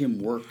watched him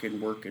work,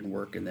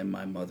 and then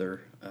my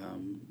mother,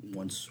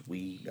 once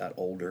we got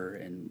older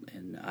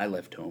and I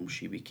left home,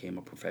 she became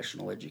a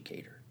professional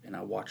educator, and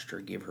I watched her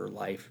give her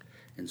life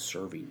in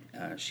serving.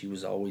 She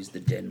was always the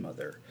den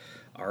mother.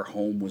 Our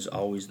home was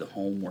always the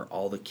home where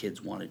all the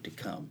kids wanted to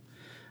come,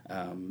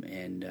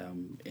 and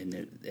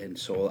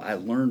so I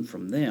learned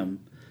from them.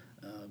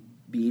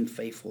 Being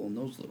faithful in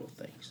those little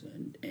things,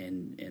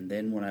 and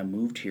then when I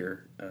moved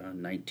here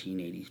in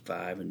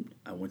 1985, and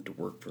I went to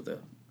work for the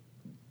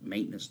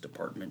maintenance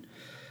department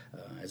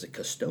as a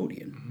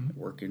custodian,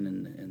 working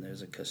and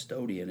as a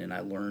custodian, and I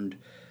learned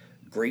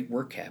great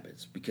work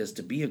habits, because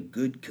to be a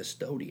good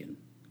custodian,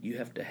 you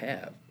have to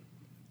have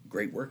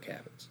great work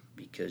habits,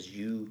 because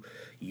you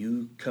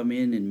come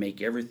in and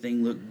make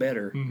everything look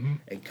better,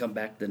 and come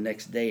back the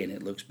next day and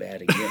it looks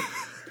bad again.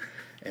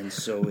 And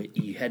so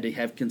you had to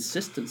have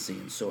consistency,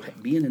 and so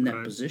being in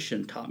that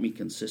position taught me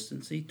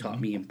consistency, taught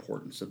me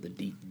importance of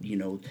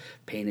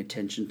paying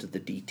attention to the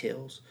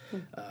details.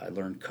 I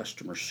learned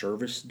customer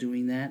service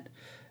doing that,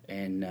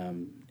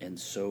 and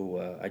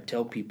so I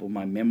tell people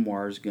my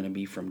memoir is going to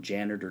be from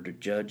janitor to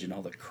judge and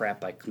all the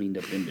crap I cleaned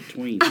up in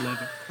between. I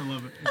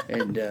love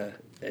it.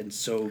 And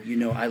so,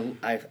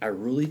 I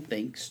really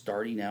think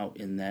starting out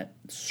in that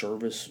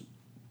service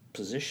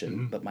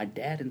position, but my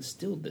dad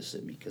instilled this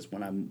in me, because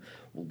when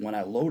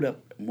I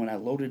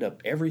loaded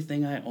up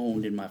everything I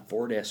owned in my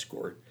Ford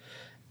Escort,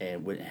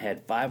 and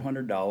had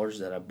 $500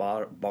 that I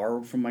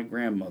borrowed from my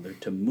grandmother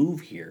to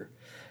move here,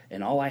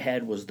 and all I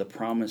had was the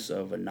promise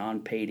of a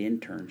non-paid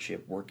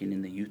internship working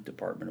in the youth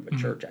department of a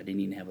church. I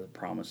didn't even have the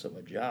promise of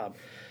a job.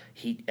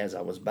 As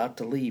I was about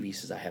to leave, he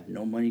says, "I have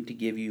no money to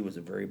give you. It was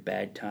a very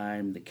bad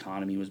time. The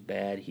economy was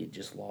bad. He had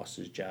just lost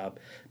his job.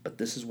 But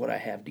this is what I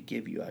have to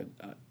give you."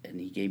 And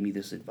he gave me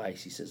this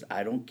advice. He says,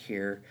 "I don't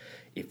care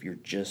if you're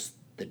just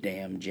the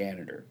damn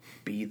janitor.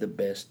 Be the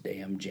best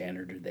damn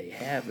janitor they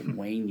have. And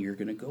Wayne, you're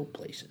going to go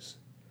places."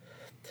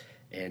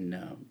 And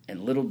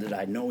little did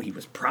I know he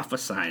was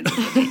prophesying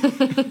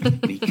to me,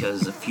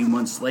 because a few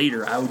months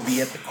later I would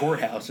be at the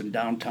courthouse in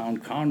downtown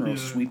Conroe,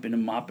 sweeping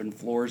and mopping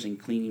floors and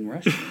cleaning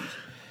restrooms.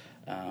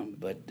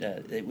 But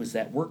it was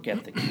that work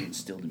ethic he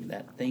instilled in me,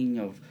 that thing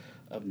of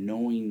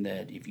knowing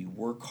that if you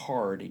work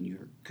hard and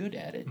you're good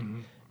at it,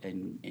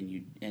 and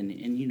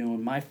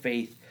in my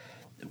faith,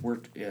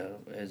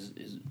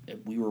 as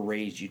we were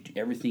raised,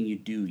 everything you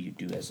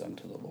do as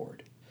unto the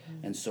Lord.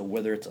 And so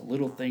whether it's a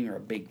little thing or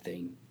a big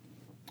thing,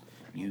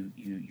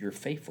 you're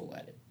faithful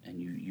at it,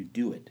 and you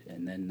do it,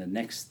 and then the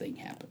next thing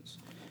happens.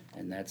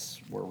 And that's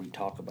where we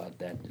talk about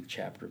that in the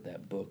chapter of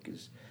that book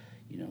is,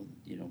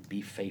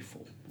 be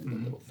faithful in the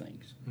little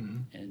things.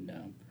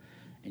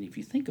 And if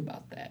you think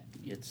about that,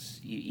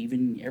 it's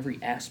even every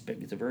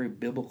aspect, it's a very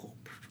biblical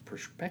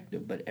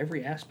perspective, but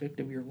every aspect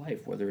of your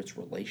life, whether it's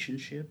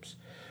relationships,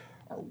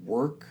 our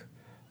work,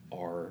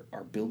 or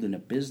building a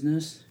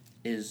business,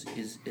 is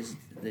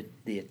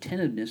the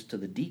attentiveness to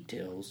the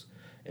details,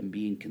 and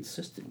being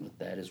consistent with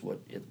that is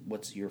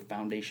what's your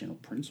foundational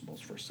principles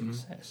for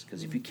success.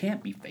 Because if you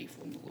can't be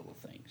faithful in the little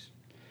things.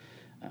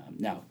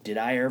 Now, did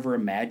I ever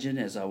imagine,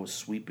 as I was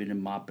sweeping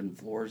and mopping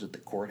floors at the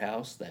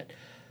courthouse,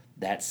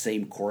 that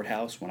same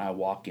courthouse, when I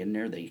walk in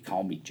there, they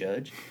call me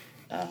judge?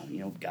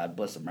 God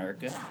bless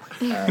America.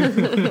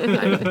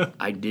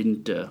 I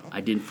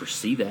didn't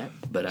foresee that,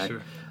 but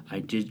sure. I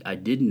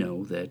did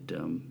know that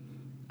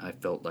I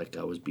felt like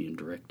I was being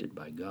directed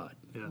by God.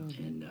 Yeah.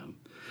 And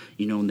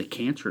and the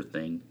cancer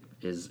thing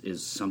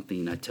is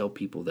something I tell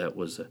people that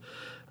was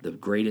the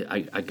greatest.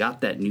 I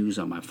got that news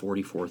on my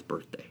 44th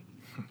birthday.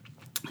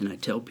 And I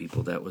tell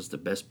people that was the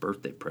best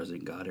birthday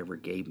present God ever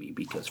gave me,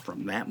 because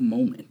from that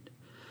moment,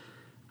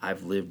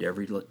 I've lived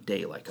every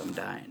day like I'm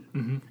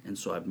dying. And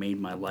so I've made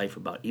my life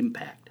about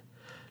impact,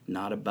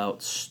 not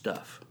about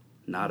stuff,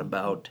 not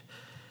about,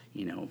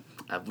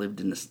 I've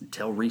lived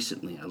until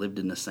recently, I lived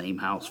in the same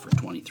house for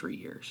 23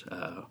 years.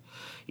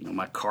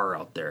 My car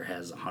out there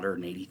has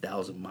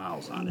 180,000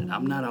 miles on it.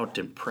 I'm not out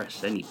to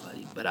impress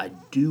anybody, but I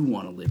do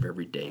want to live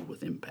every day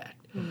with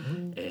impact.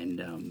 And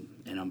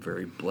I'm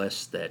very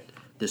blessed that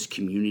this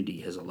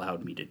community has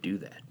allowed me to do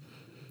that.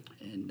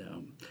 And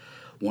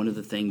one of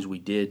the things we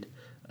did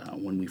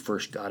when we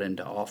first got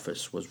into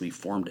office was we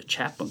formed a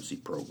chaplaincy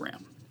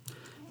program.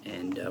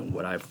 And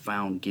what I've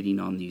found getting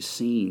on these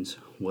scenes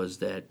was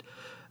that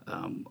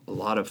a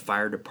lot of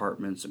fire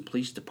departments and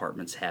police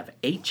departments have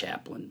a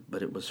chaplain,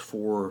 but it was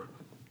for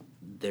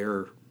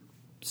their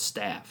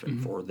staff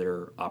and for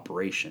their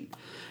operation.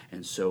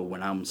 And so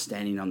when I'm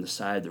standing on the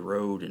side of the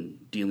road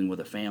and dealing with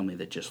a family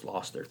that just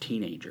lost their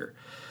teenager,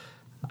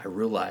 I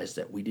realized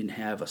that we didn't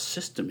have a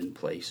system in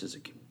place as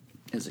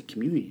a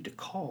community to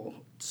call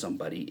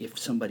somebody if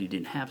somebody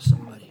didn't have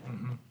somebody.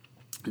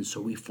 And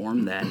so we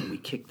formed that, and we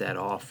kicked that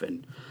off,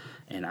 and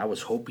I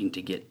was hoping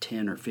to get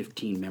 10 or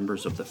 15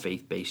 members of the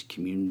faith-based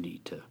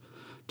community to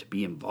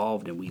be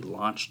involved, and we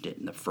launched it.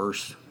 In the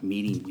first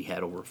meeting, we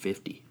had over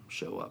 50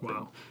 show up.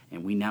 Wow.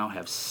 And we now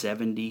have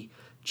 70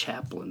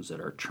 chaplains that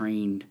are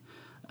trained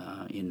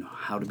in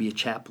how to be a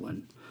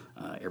chaplain.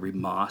 Every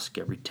mosque,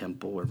 every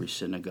temple, every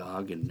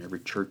synagogue, and every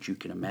church you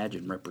can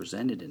imagine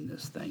represented in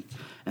this thing.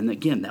 And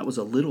again, that was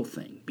a little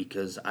thing,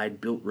 because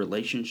I'd built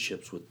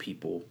relationships with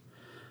people,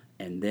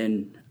 and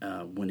then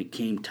when it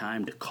came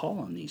time to call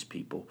on these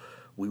people,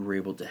 we were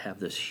able to have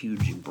this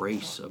huge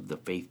embrace of the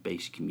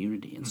faith-based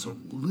community. And so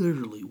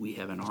literally we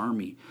have an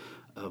army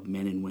of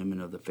men and women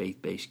of the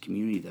faith-based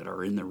community that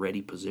are in the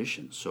ready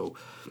position. So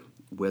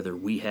whether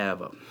we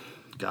have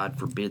God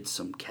forbid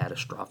some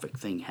catastrophic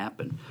thing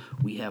happen,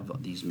 we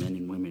have these men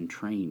and women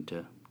trained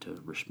to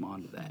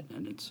respond to that.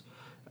 And it's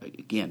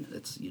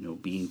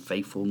being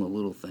faithful in the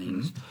little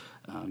things.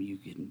 You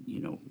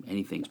can,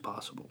 anything's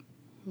possible.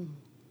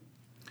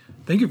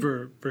 Thank you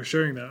for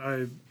sharing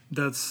that.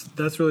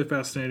 That's really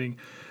fascinating.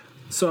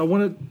 So I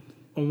want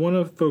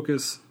to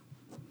focus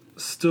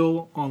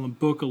still on the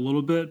book a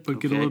little bit, but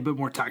get a little bit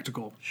more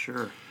tactical.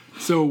 Sure.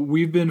 So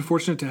we've been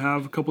fortunate to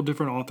have a couple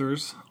different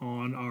authors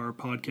on our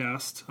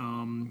podcast,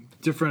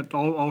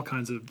 all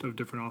kinds of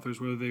different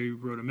authors, whether they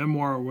wrote a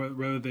memoir or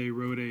whether they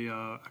wrote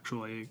a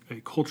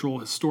cultural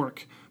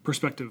historic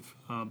perspective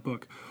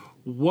book.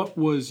 What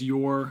was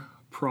your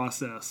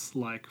process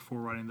like for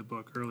writing the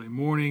book? Early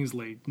mornings,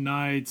 late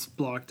nights,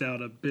 blocked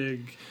out a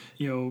big,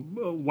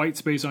 white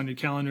space on your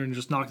calendar and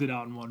just knocked it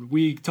out in 1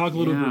 week. Talk a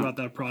little bit about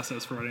that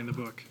process for writing the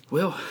book.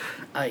 Well,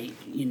 I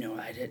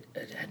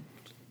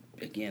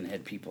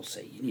had people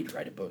say, you need to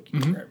write a book, you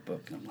need to write a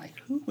book. And I'm like,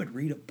 who would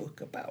read a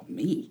book about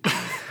me?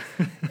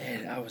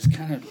 And I was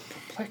kind of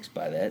perplexed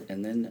by that.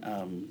 And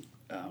then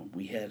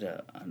we had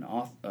a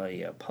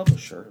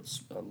publisher,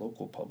 a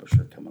local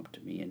publisher, come up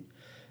to me,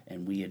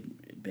 and we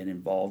had been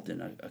involved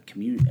in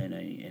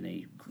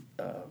a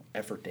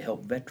effort to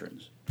help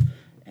veterans.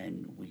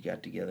 And we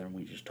got together and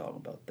we just talked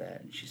about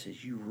that. And she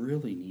says, you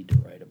really need to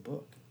write a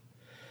book.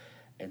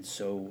 And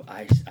so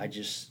I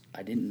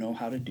didn't know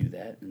how to do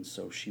that, and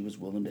so she was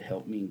willing to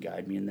help me and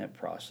guide me in that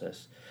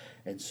process.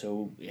 And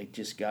so it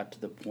just got to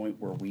the point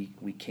where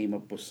we came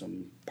up with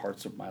some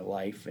parts of my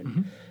life,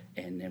 and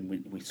then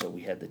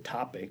we had the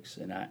topics,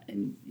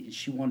 and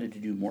she wanted to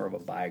do more of a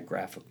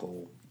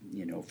biographical,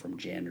 from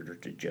janitor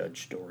to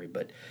judge story,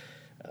 but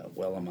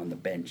while I'm on the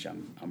bench,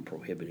 I'm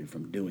prohibited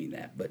from doing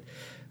that. But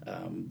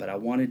I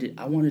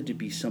wanted to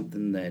be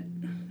something that,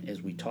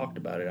 as we talked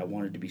about it, I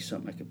wanted to be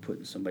something I could put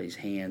in somebody's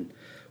hand,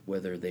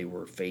 whether they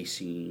were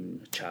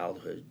facing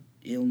childhood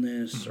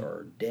illness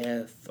or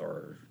death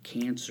or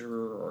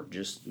cancer or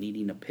just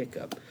needing a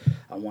pickup.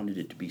 I wanted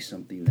it to be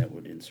something that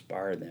would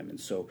inspire them. And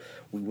so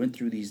we went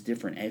through these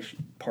different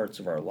parts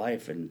of our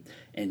life,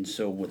 and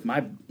so with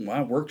my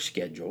work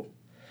schedule,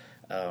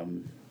 I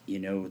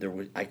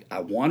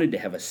wanted to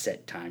have a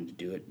set time to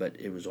do it, but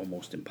it was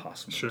almost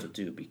impossible to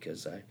do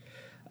because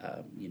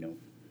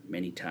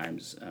many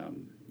times,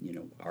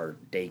 our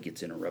day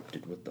gets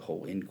interrupted with the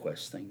whole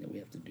inquest thing that we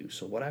have to do.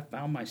 So what I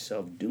found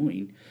myself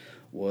doing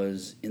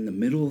was in the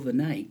middle of the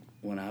night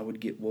when I would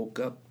get woke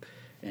up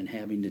and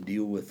having to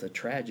deal with a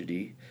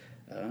tragedy,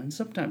 and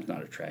sometimes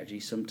not a tragedy,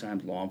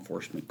 sometimes law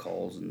enforcement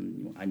calls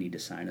and I need to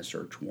sign a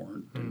search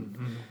warrant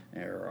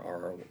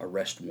or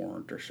arrest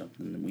warrant or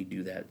something, and we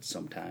do that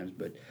sometimes.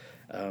 But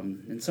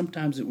and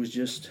sometimes it was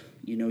just,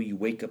 you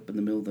wake up in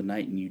the middle of the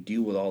night and you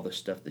deal with all the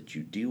stuff that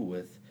you deal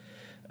with.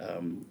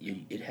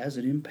 It has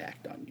an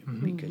impact on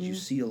you because you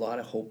see a lot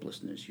of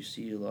hopelessness, you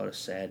see a lot of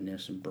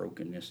sadness and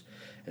brokenness,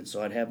 and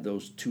so I'd have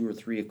those 2 or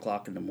 3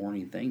 o'clock in the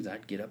morning things.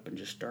 I'd get up and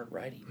just start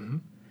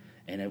writing,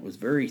 and it was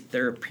very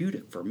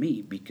therapeutic for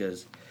me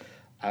because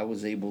I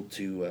was able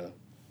to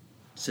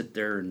sit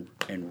there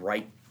and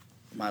write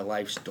my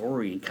life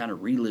story and kind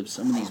of relive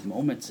some of these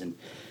moments, and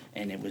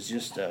it was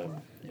just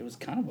it was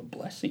kind of a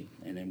blessing.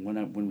 And then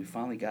when we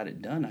finally got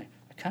it done, I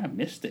kind of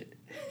missed it.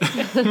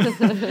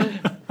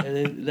 And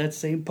then that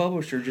same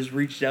publisher just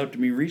reached out to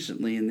me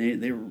recently, and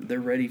they're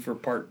ready for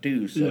part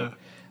 2. So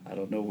I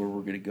don't know where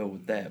we're going to go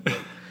with that,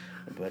 but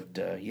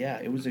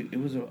it was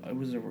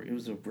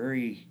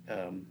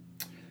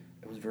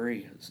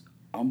very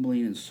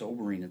humbling and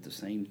sobering at the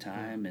same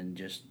time, and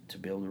just to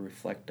be able to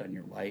reflect on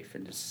your life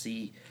and to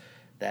see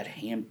that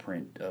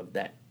handprint of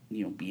that,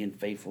 being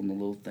faithful in the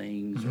little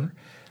things, or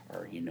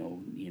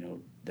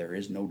there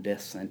is no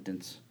death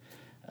sentence.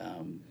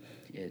 And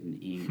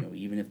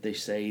even if they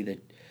say that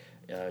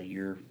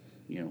you're,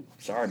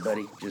 sorry,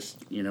 buddy,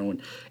 just,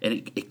 and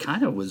it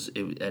kind of was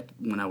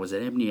when I was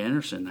at MD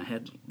Anderson. I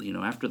had,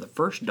 after the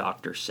first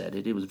doctor said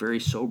it, it was very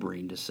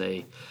sobering to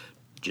say,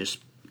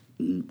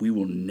 we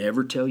will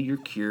never tell you you're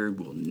cured.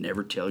 We'll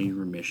never tell you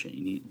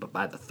remission. But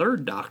by the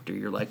third doctor,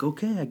 you're like,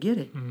 okay, I get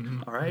it.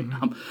 All right,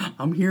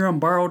 I'm here on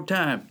borrowed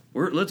time.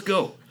 Let's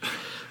go.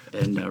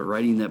 And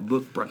writing that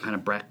book kind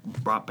of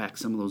brought back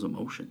some of those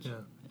emotions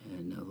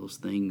and those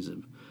things,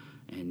 and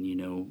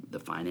the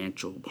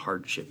financial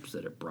hardships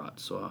that it brought.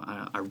 So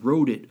I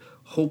wrote it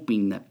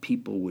hoping that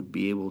people would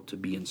be able to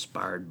be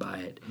inspired by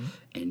it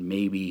and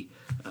maybe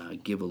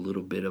give a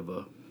little bit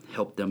of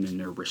help them in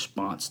their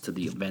response to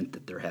the event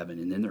that they're having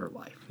in their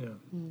life. Yeah.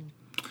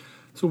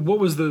 So what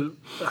was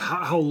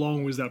how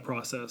long was that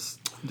process?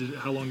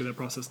 How long did that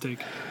process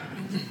take?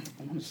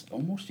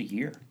 Almost a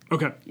year.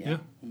 Okay.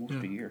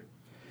 Almost a year.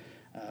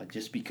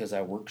 Just because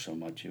I worked so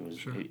much,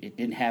 it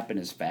didn't happen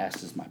as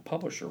fast as my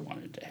publisher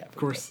wanted it to happen. Of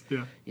course,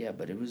 Yeah,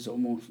 but it was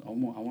almost I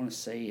want to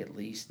say at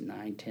least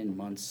 9-10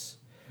 months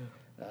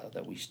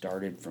that we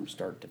started from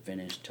start to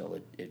finish till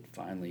it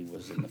finally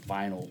was in the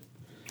final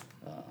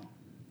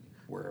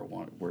where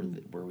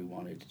we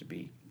wanted it to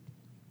be.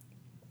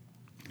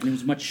 And it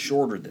was much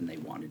shorter than they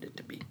wanted it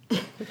to be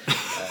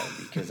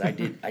because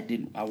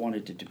I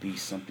wanted it to be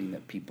something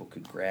that people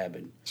could grab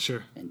and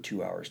in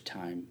 2 hours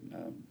time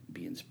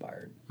be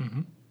inspired.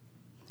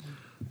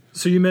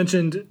 So you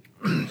mentioned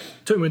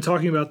when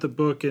talking about the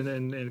book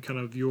and kind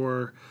of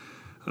your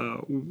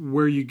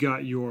where you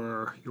got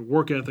your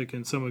work ethic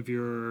and some of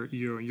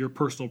your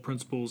personal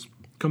principles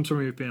comes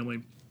from your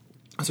family.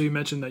 So you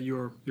mentioned that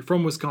you're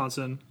from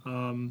Wisconsin.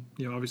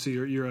 Obviously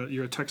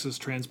you're a Texas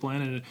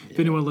transplant, and if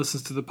anyone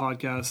listens to the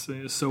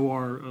podcast, so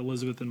are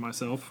Elizabeth and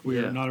myself. We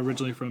are not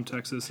originally from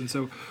Texas, and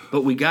so.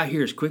 But we got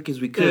here as quick as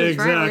we could.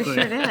 Exactly. Right, we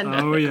sure did.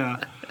 Oh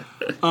yeah.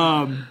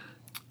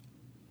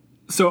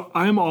 So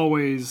I'm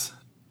always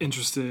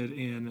interested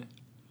in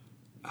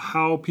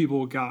how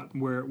people got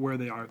where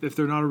they are. If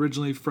they're not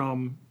originally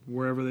from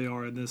wherever they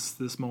are in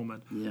this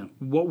moment,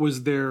 what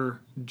was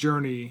their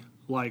journey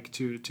like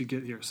to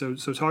get here? So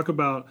talk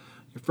about,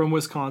 you're from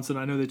Wisconsin.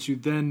 I know that you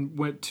then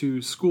went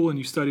to school and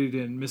you studied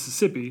in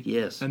Mississippi.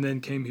 Yes. And then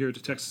came here to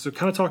Texas. So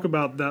kind of talk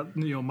about that,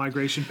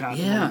 migration path.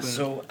 Yeah. A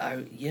little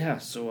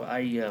bit. So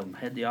I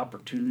had the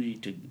opportunity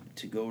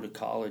to go to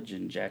college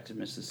in Jackson,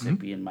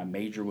 Mississippi, and my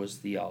major was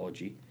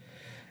theology,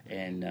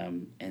 and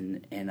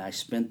I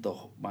spent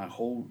my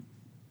whole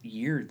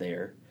year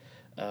there,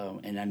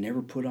 and I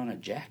never put on a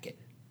jacket.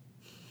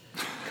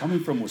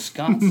 Coming from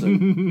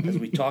Wisconsin, as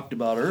we talked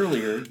about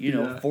earlier,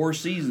 4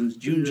 seasons,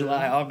 June,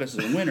 July, August,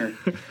 and winter.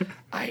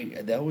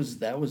 That was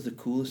the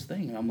coolest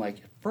thing. And I'm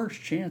like,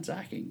 first chance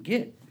I can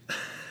get.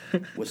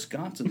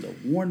 Wisconsin's a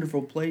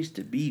wonderful place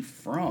to be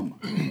from,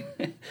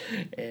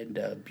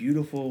 and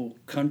beautiful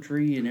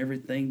country and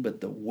everything.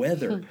 But the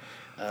weather,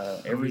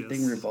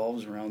 everything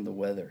revolves around the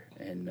weather,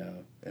 and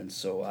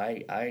so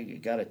I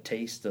got a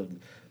taste of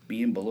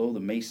being below the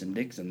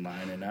Mason-Dixon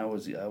line, and I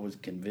was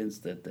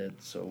convinced that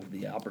so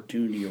the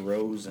opportunity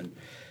arose,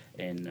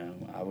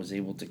 and I was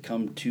able to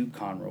come to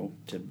Conroe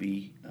to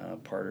be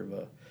part of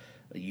a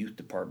youth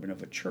department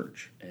of a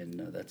church, and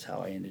that's how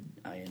I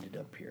ended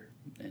up here.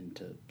 And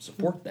to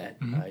support that,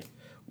 I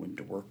went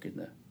to work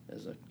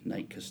as a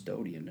night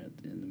custodian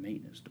in the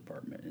maintenance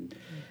department,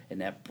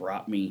 and that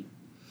brought me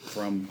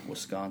from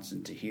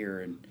Wisconsin to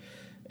here, and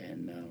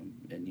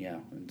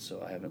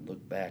so I haven't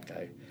looked back.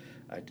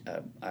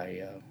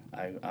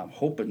 I'm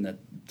hoping that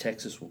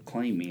Texas will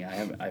claim me.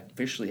 I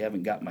officially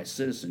haven't got my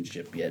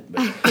citizenship yet,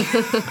 but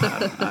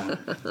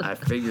I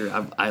figure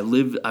I've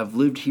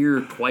lived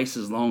here twice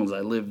as long as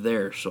I lived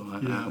there, so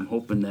I'm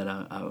hoping that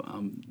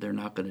they're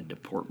not going to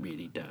deport me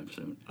anytime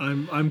soon.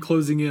 I'm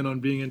closing in on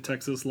being in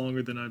Texas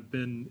longer than I've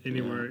been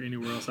anywhere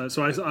else.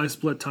 So I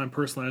split time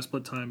personally. I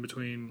split time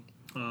between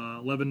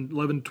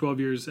 11, 12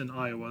 years in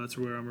Iowa. That's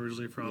where I'm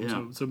originally from.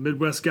 Yeah. So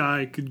Midwest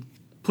guy could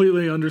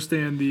completely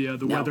understand the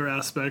weather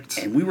aspect.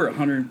 And we were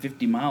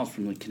 150 miles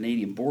from the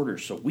Canadian border,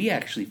 so we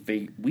actually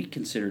we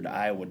considered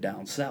Iowa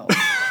down south.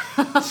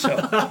 So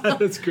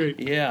that's great.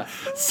 Yeah.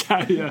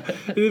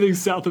 Anything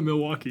south of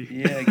Milwaukee.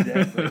 Yeah,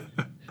 exactly.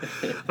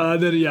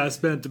 Then I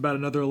spent about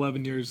another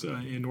 11 years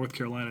in North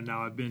Carolina.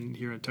 Now I've been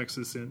here in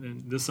Texas,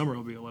 and this summer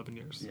will be 11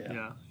 years.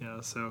 Yeah.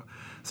 So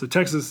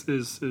Texas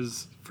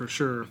is for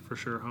sure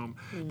home.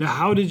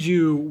 Now,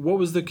 what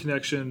was the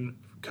connection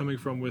coming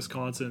from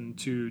Wisconsin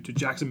to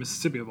Jackson,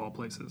 Mississippi, of all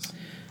places?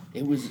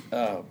 It was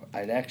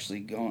I'd actually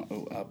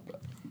gone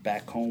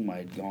back home.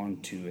 I'd gone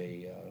to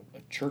a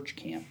church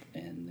camp,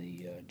 and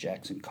the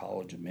Jackson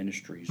College of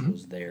Ministries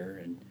was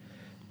there,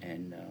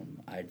 and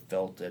I'd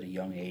felt at a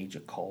young age a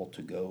call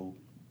to go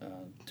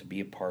to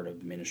be a part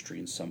of ministry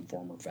in some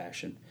form or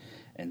fashion,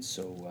 and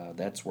so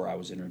that's where I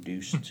was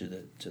introduced to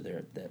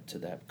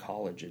that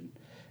college,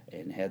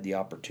 and had the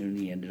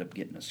opportunity. Ended up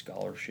getting a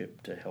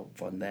scholarship to help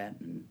fund that,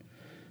 and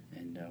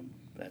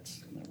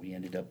we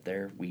ended up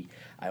there.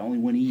 I only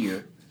went a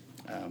year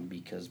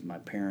because my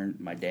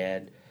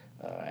dad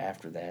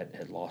after that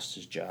had lost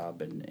his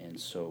job, and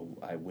so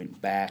I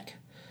went back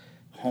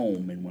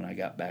home, and when I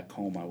got back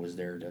home I was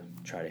there to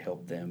try to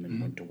help them,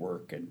 and went to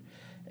work,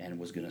 and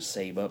was going to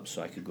save up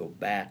so I could go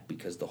back,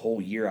 because the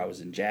whole year I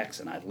was in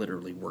Jackson I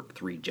literally worked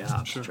 3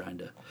 jobs trying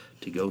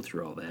to go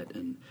through all that,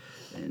 and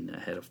I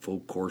had a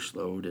full course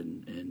load,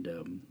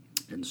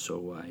 and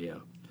so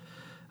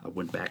I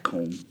went back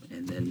home,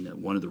 and then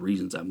one of the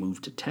reasons I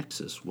moved to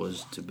Texas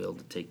was to be able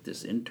to take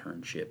this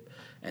internship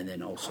and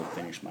then also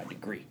finish my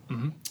degree.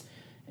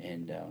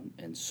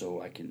 And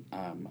so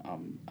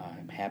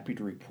I'm happy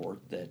to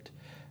report that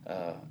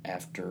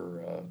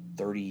after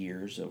 30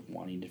 years of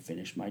wanting to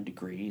finish my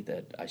degree,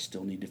 that I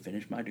still need to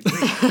finish my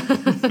degree.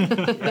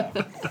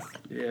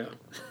 Yeah.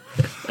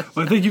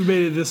 Well, I think you've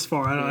made it this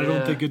far. I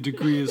don't think a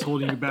degree is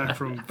holding you back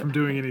from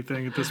doing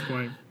anything at this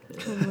point.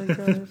 Oh my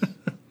gosh.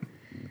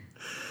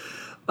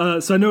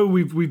 So I know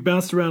we've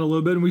bounced around a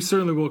little bit, and we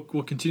certainly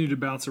will continue to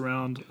bounce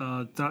around.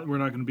 We're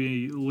not going to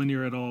be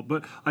linear at all.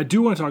 But I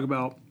do want to talk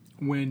about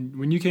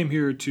when you came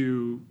here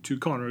to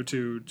Conroe,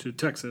 to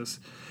Texas,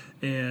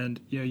 and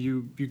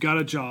you got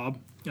a job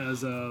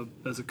as a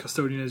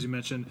custodian, as you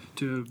mentioned,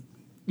 to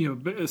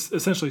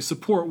essentially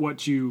support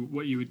what you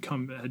had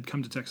come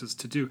to Texas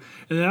to do.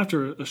 And then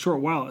after a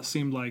short while, it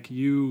seemed like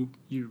your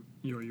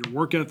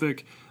work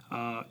ethic.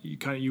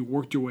 You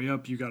worked your way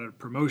up. You got a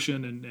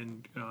promotion,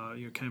 and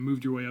you kind of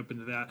moved your way up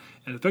into that.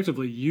 And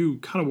effectively, you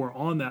kind of were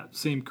on that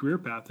same career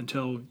path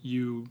until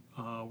you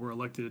were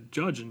elected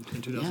judge in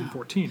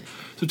 2014.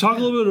 So talk a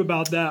little bit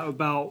about that.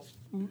 About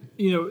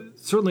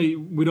certainly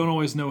we don't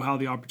always know how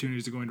the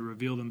opportunities are going to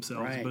reveal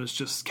themselves, but it's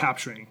just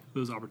capturing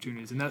those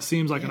opportunities. And that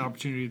seems like an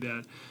opportunity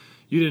that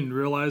you didn't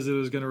realize it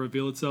was going to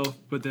reveal itself,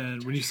 but then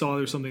when you saw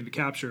there's something to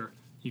capture,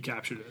 you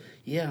captured it.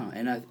 Yeah,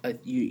 and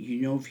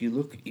if you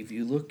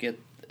look at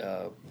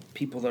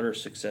people that are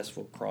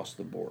successful across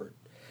the board,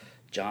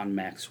 John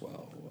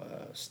Maxwell,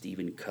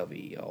 Stephen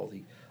Covey,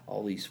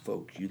 all these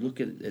folks, you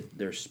look at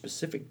there's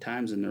specific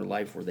times in their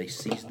life where they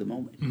seized the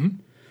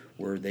moment,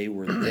 where they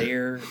were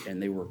there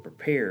and they were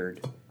prepared,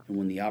 and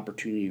when the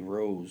opportunity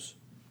arose,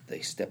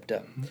 they stepped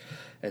up.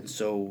 And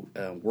so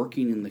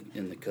working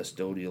in the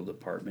custodial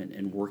department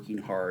and working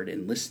hard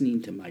and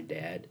listening to my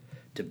dad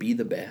to be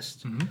the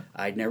best,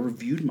 I never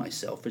viewed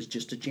myself as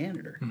just a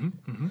janitor.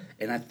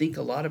 And I think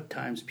a lot of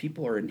times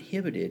people are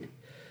inhibited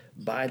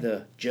by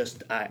the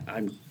just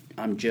I'm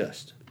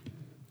just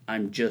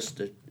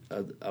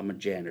a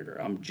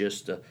janitor. I'm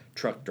just a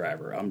truck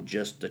driver. I'm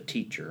just a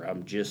teacher.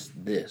 I'm just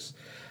this,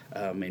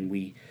 and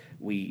we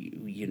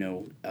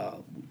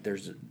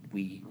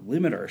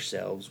limit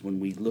ourselves when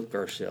we look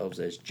ourselves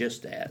as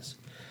just as,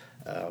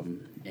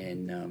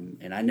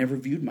 and I never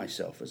viewed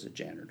myself as a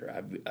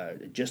janitor.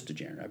 Just a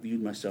janitor. I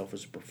viewed myself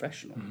as a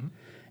professional,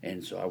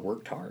 and so I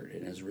worked hard.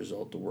 And as a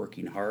result of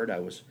working hard, I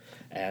was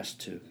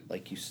asked to,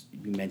 like you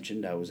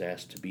mentioned, I was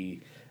asked to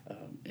be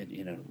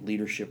in a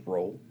leadership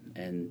role.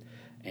 And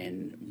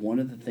one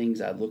of the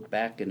things I look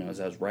back and as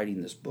I was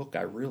writing this book,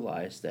 I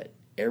realized that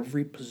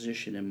every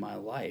position in my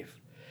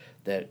life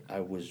that I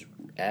was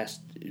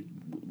asked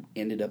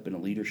ended up in a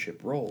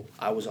leadership role.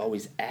 I was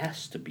always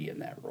asked to be in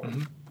that role.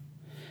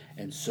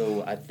 And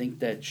so I think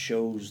that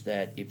shows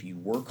that if you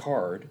work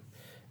hard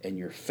and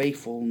you're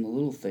faithful in the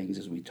little things,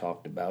 as we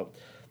talked about,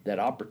 that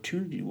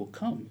opportunity will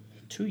come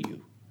to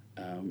you.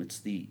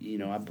 It's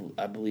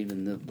I believe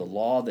in the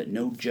law that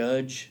no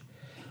judge,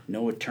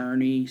 no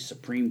attorney,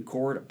 Supreme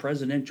Court, a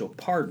presidential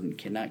pardon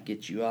cannot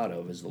get you out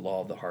of, is the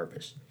law of the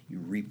harvest. You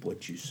reap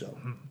what you sow.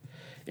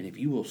 And if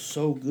you will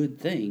sow good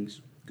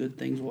things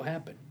will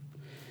happen.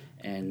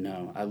 And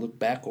I look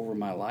back over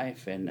my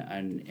life, and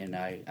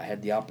I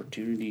had the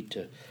opportunity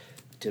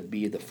to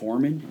be the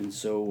foreman, and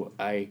so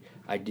I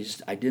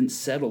didn't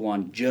settle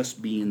on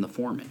just being the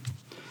foreman.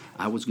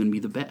 I was going to be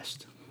the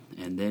best.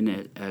 And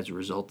then as a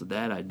result of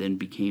that, I then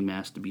became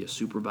asked to be a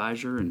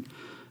supervisor, and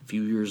a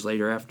few years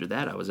later after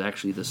that, I was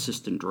actually the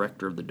assistant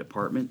director of the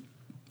department.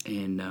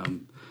 And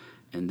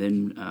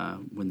then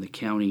when the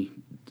county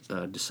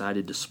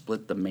decided to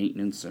split the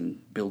maintenance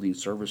and building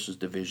services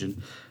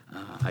division,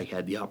 I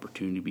had the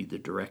opportunity to be the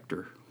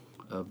director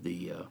of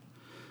the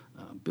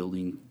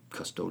building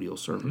custodial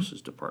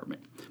services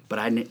department.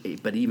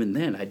 But even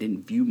then, I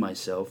didn't view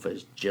myself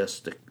as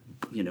just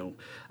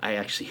I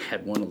actually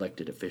had one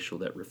elected official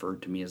that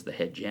referred to me as the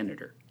head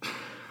janitor.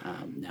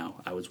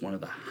 Now, I was one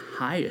of the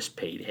highest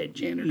paid head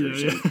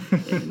janitors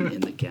in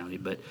the county,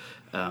 but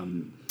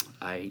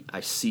I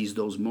seized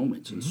those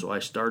moments. And so I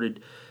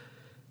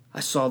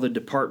saw the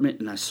department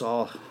and I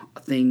saw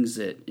things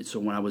so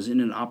when I was in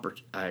an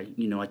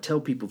I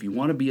tell people, if you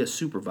want to be a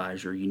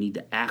supervisor, you need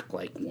to act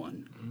like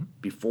one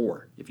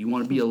before. If you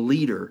want to be a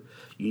leader,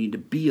 you need to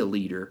be a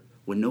leader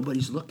when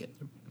nobody's looking.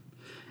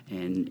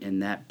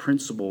 And that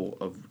principle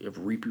of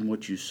reaping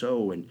what you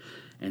sow.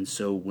 And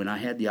so when I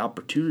had the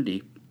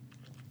opportunity,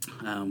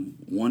 I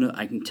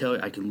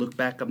can look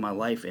back at my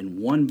life, and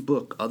one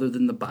book other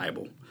than the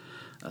Bible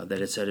that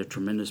has had a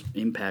tremendous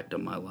impact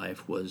on my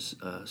life was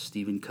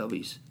Stephen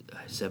Covey's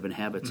 7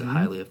 Habits of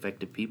Highly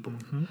Effective People.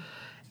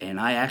 And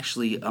I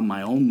actually, on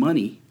my own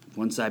money,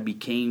 once I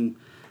became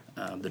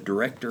the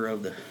director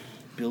of the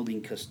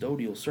building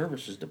custodial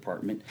services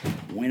department,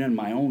 went on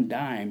my own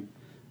dime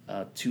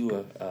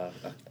to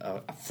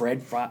a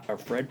Fred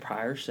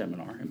Pryor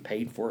seminar and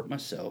paid for it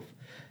myself.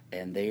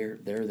 And there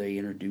they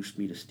introduced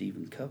me to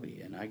Stephen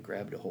Covey, and I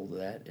grabbed a hold of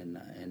that,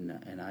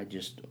 and I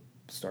just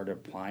started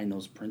applying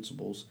those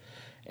principles.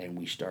 And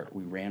we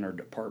ran our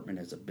department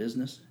as a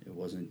business. It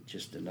wasn't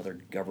just another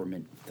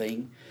government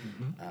thing.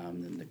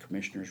 And the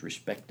commissioners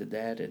respected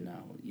that, and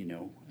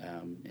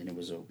and it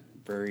was a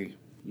very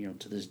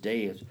to this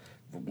day it's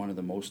one of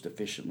the most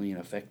efficiently and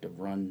effective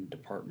run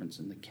departments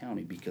in the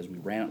county, because we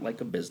ran it like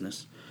a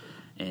business,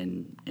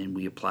 and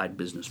we applied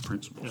business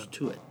principles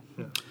to it.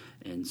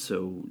 And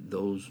so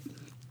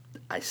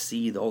I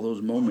see all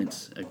those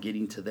moments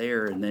getting to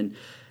there, and then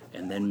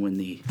when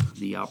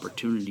the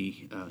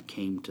opportunity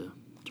came to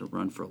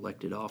run for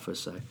elected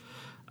office,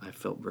 I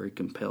felt very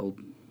compelled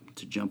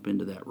to jump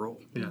into that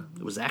role.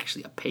 It was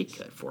actually a pay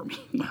cut for me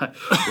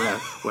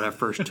when I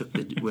first took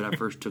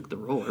the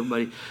role.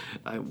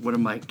 One of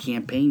my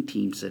campaign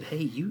team said,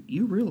 "Hey,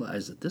 you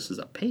realize that this is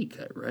a pay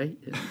cut, right?"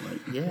 And I'm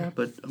like, "Yeah,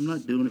 but I'm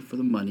not doing it for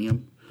the money.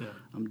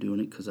 I'm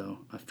doing it because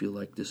I feel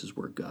like this is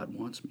where God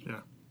wants me."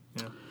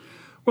 Yeah.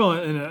 Well,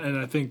 and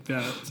I think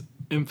that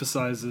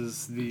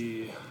emphasizes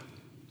the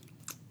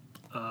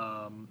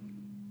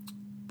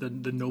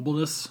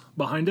nobleness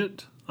behind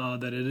it,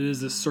 that it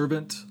is a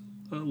servant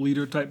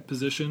leader type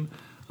position,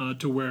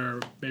 to where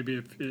maybe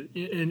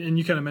and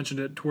you kind of mentioned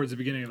it towards the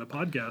beginning of the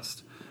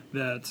podcast,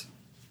 that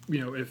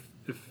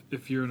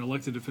if you're an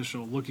elected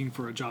official looking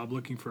for a job,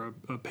 looking for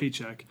a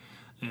paycheck,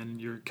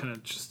 and you're kind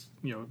of just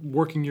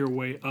working your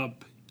way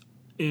up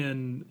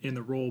in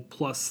the role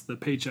plus the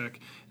paycheck,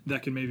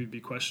 that can maybe be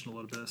questioned a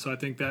little bit. So I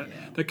think that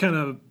kind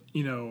of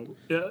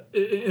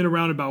in a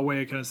roundabout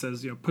way, it kind of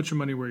says, put your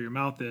money where your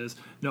mouth is.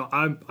 No,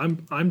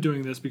 I'm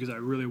doing this because I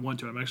really want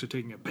to. I'm actually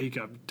taking a pay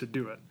cut to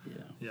do it.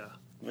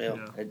 Well,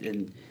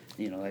 and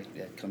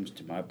that comes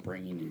to my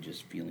upbringing and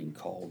just feeling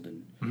called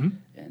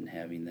and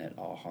having that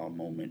aha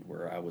moment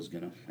where I was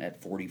going to,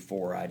 at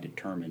 44, I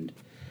determined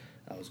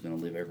I was going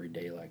to live every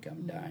day like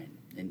I'm dying.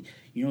 And,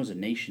 as a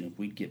nation, if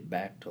we'd get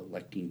back to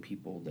electing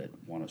people that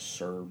want to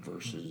serve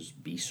versus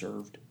be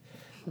served,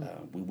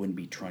 we wouldn't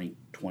be $20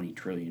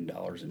 trillion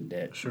in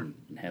debt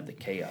and have the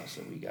chaos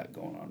that we got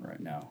going on right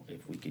now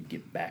if we could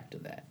get back to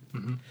that.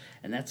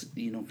 And that's,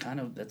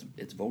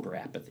 it's voter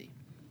apathy,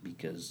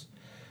 because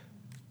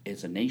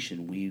as a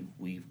nation,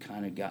 we've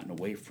kind of gotten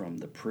away from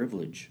the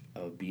privilege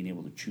of being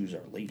able to choose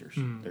our leaders.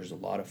 There's a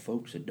lot of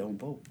folks that don't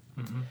vote,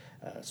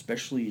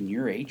 especially in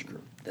your age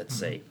group, that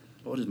say,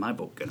 what is my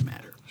vote going to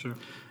matter? Sure.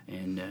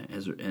 And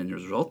as a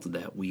result of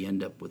that, we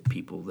end up with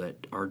people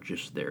that are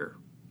just there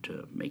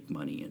to make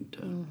money and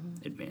to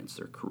advance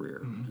their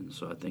career. And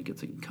so I think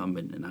it's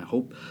incumbent, and I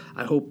hope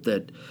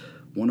that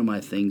one of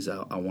my things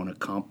I want to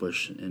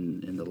accomplish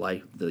in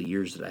the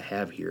years that I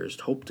have here is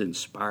to hope to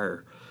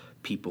inspire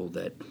people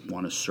that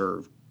want to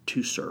serve,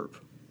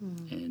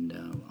 and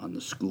on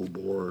the school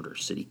board or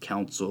city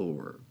council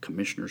or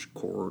commissioner's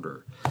court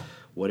or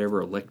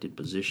whatever elected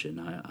position.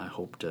 I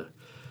hope to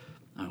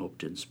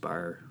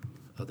inspire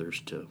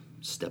others to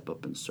step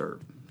up and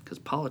serve, because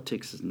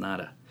politics is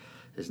not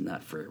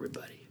for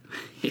everybody.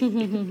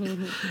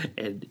 And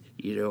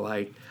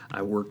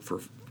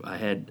I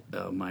had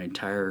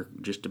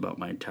just about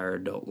my entire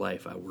adult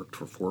life, I worked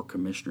for 4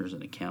 commissioners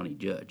and a county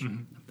judge.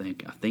 I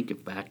think in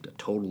fact a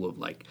total of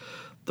like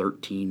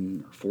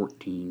 13 or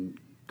 14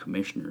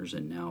 commissioners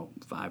and now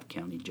 5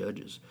 county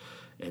judges.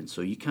 And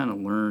so you kind of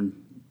learn,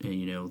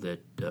 that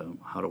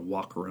how to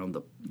walk around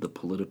the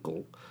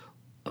political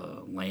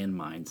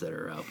landmines that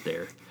are out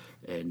there.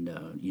 And,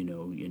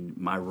 in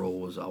my role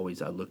was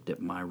always, I looked at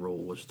my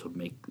role was to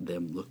make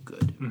them look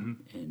good.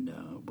 And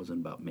it wasn't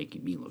about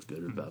making me look good.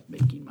 It was about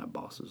making my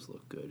bosses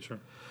look good. Sure.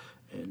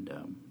 And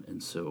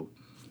so,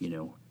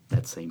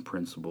 that same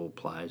principle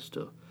applies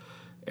to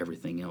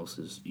everything else,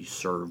 is you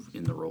serve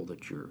in the role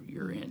that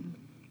you're in.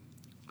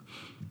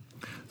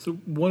 So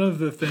one of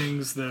the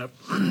things that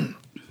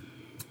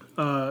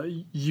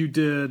you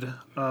did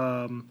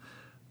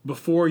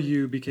before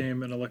you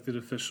became an elected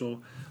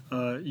official,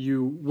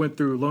 you went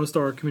through Lone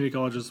Star Community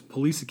College's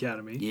Police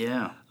Academy.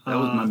 Yeah, that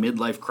was my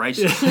midlife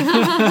crisis.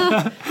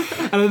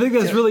 And I think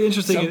that's really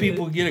interesting. Some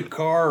people get a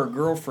car or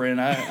girlfriend.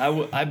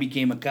 I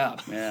became a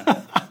cop.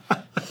 Yeah.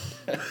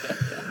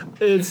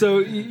 And so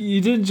you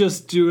didn't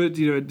just do it.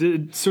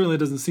 It certainly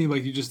doesn't seem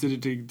like you just did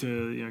it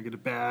to get a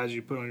badge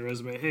you put on your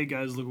resume. Hey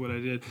guys, look what I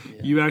did.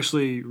 Yeah. You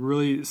actually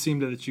really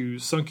seemed that you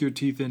sunk your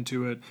teeth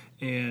into it,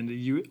 and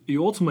you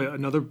ultimately,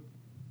 another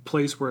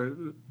place where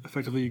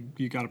effectively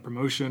you got a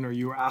promotion or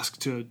you were asked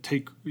to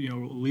take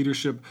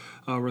leadership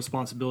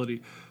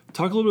responsibility.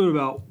 Talk a little bit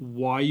about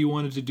why you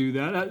wanted to do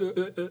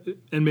that,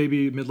 and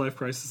maybe midlife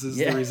crisis is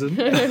the reason.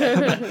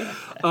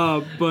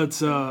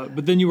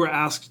 But then you were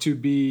asked to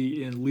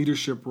be in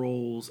leadership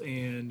roles,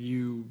 and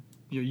you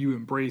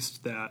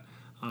embraced that.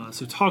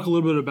 So talk a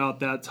little bit about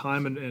that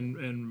time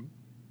and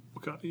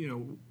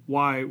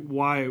why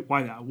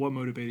that? What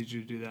motivated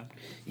you to do that?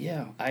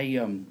 Yeah,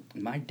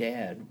 my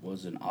dad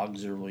was an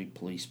auxiliary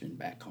policeman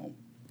back home.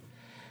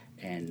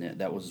 And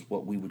that was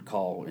what we would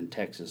call in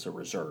Texas a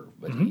reserve,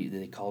 but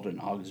they called it an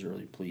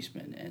auxiliary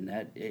policeman, and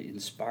it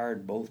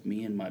inspired both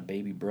me and my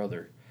baby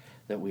brother,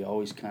 that we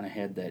always kind of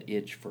had that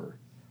itch for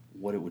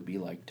what it would be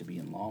like to be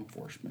in law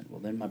enforcement. Well,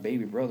 then my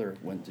baby brother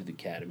went through the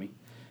academy,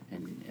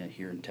 and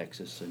here in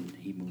Texas, and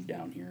he moved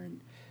down here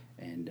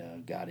and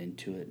got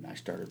into it, and I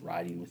started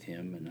riding with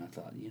him, and I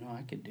thought,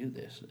 I could do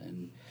this,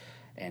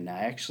 and I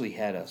actually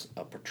had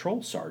a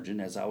patrol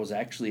sergeant, as I was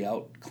actually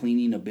out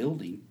cleaning a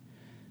building,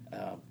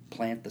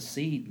 plant the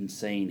seed and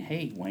saying,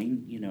 hey,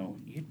 Wayne,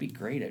 you'd be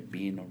great at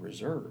being a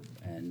reserve.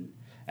 And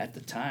at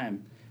the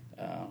time,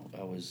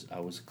 I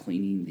was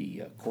cleaning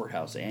the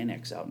courthouse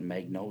annex out in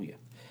Magnolia,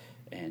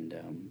 and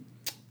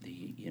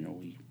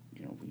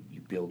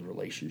you build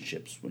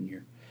relationships when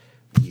you're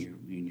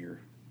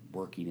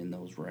working in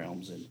those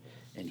realms.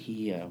 And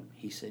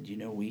he said,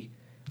 we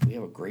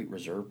have a great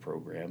reserve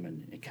program,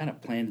 and it kind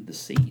of planted the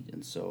seed.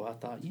 And so I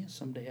thought,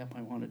 someday I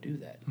might want to do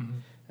that.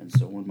 And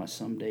so when my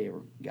someday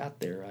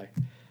got there, I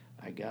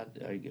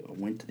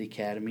went to the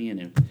academy,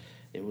 and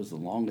it was the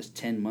longest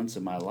 10 months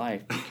of my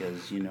life,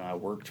 because I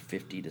worked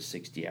 50 to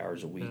 60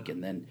 hours a week,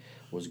 and then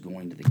was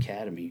going to the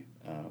academy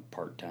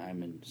part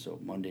time. And so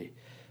Monday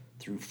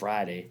through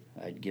Friday,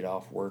 I'd get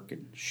off work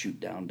and shoot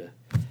down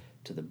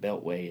to the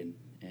Beltway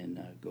and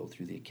go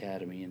through the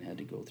academy, and had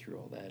to go through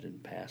all that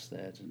and pass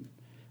that. And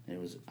it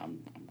was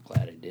I'm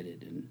glad I did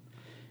it,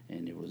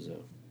 and it was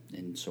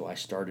and so I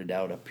started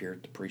out up here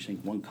at the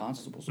Precinct 1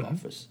 Constable's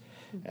office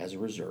as a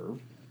reserve.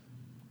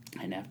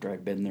 And after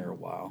I'd been there a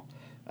while,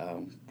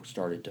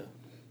 started to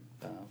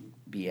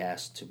be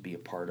asked to be a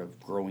part of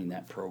growing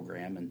that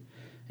program, and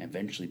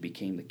eventually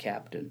became the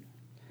captain,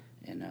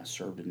 and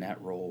served in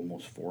that role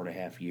almost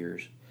 4.5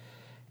 years.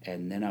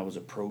 And then I was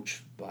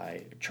approached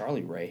by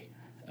Charlie Ray,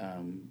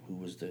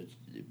 who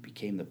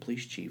became the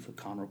police chief of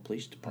Conroe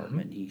Police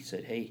Department. And he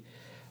said, hey,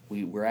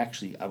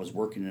 I was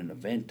working an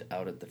event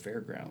out at the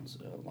fairgrounds,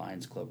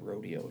 Lions Club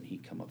Rodeo, and he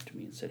come up to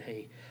me and said,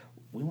 "Hey,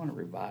 we want to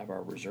revive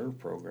our reserve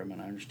program,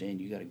 and I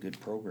understand you got a good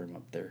program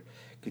up there.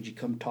 Could you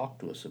come talk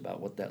to us about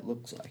what that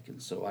looks like?"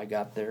 And so I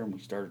got there, and we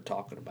started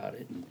talking about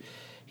it, and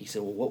he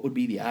said, "Well, what would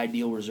be the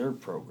ideal reserve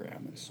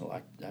program?" And so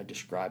I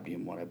described to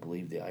him what I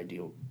believe the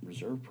ideal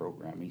reserve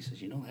program. He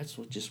says, "That's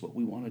just what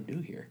we want to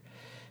do here.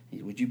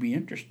 Would you be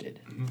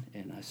interested?" Mm-hmm.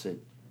 And I said,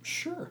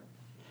 "Sure."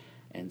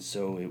 And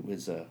so it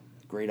was a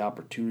great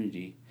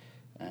opportunity,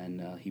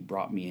 and he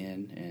brought me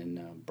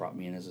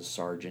in as a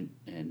sergeant,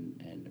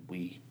 and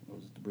we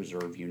was the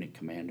reserve unit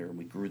commander, and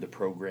we grew the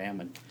program.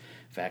 And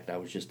in fact, I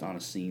was just on a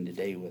scene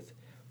today with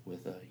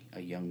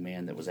a young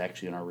man that was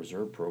actually in our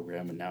reserve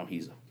program, and now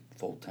he's a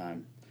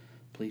full-time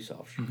police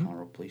officer, mm-hmm.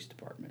 Conroe Police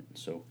Department.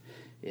 So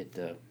it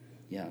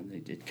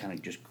kind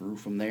of just grew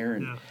from there.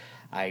 And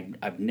I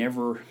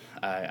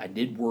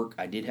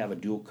did have a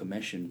dual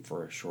commission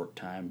for a short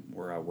time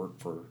where I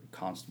worked for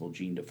Constable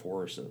Gene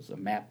DeForest as a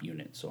MAP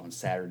unit. So on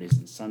Saturdays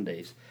and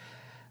Sundays,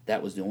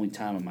 that was the only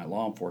time in my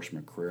law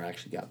enforcement career I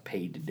actually got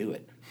paid to do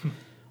it.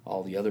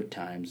 All the other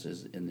times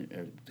is in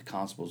the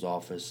constable's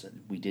office,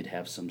 we did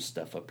have some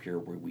stuff up here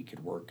where we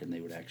could work and they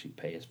would actually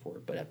pay us for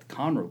it. But at the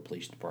Conroe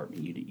Police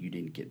Department, you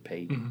didn't get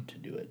paid mm-hmm. to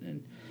do it.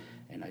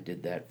 And I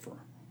did that for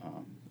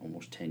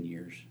almost 10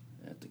 years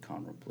at the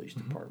Conroe Police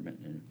mm-hmm. Department,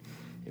 and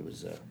it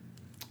was a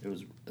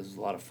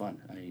lot of fun.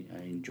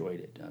 I enjoyed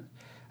it.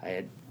 I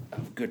had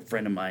a good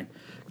friend of mine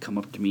come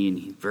up to me, and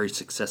he's a very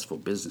successful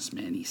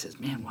businessman. He says,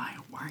 "Man, why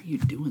are you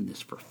doing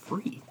this for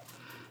free?"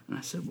 And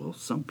I said, "Well,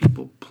 some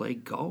people play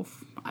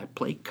golf. I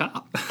play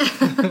cop."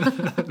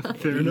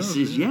 Fair enough.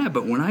 He says, "Yeah,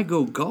 but when I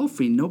go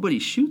golfing, nobody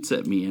shoots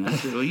at me." And I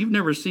said, "Well, you've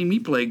never seen me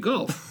play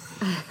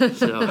golf."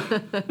 So.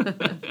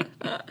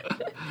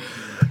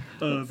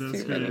 Oh,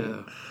 that's great.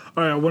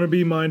 All right, I want to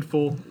be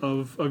mindful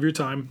of your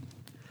time.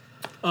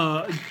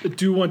 I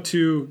do want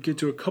to get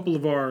to a couple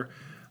of our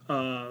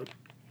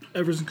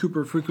Everson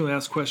Cooper frequently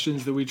asked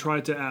questions that we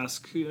try to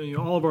ask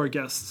all of our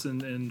guests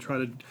and try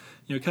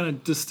to kind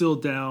of distill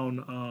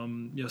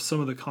down some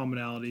of the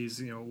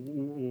commonalities,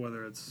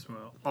 whether it's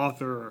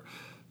author or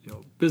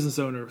business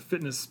owner,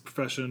 fitness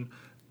profession,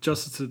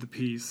 justice of the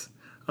peace.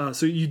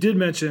 So you did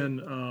mention,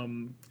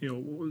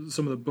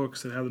 some of the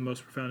books that have the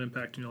most profound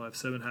impact in your life: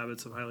 7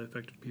 Habits of Highly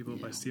Effective People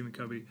by Stephen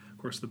Covey, of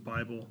course, the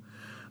Bible.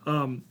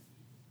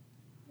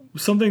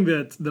 Something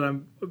that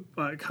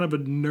I'm kind of a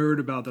nerd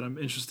about that I'm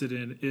interested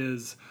in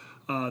is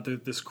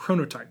this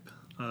chronotype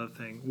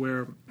thing,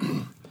 where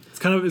it's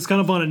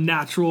kind of on a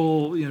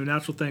natural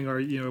thing,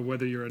 or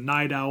whether you're a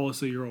night owl,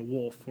 so you're a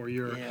wolf, or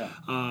you're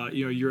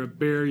you're a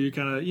bear. You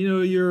kind of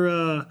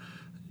you're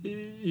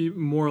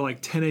more like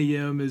 10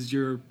 a.m. is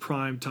your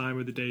prime time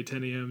of the day,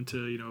 10 a.m.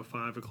 to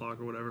 5 o'clock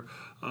or whatever,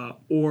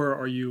 or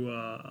are you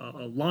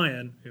a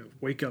lion?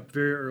 Wake up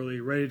very early,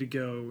 ready to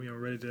go,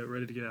 ready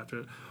to get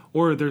after it.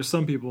 Or there's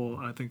some people,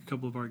 I think a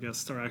couple of our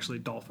guests are actually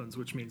dolphins,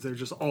 which means they're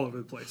just all over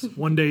the place.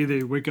 One day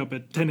they wake up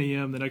at 10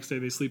 a.m., the next day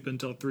they sleep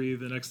until 3,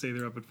 the next day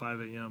they're up at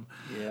 5 a.m.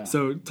 Yeah.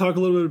 So talk a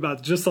little bit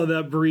about, just on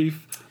that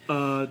brief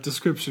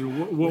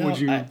description, what would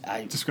you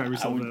describe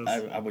yourself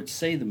as? I would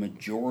say the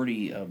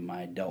majority of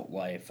my adult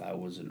life I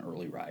was an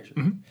early riser.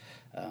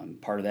 Mm-hmm.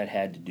 Part of that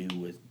had to do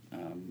with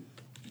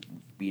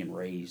being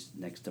raised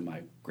next to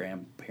my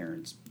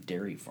grandparents'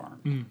 dairy farm.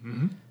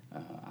 Mm-hmm.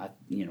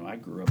 I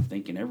grew up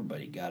thinking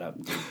everybody got up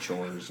and did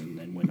chores and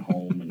then went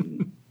home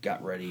and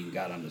got ready and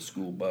got on the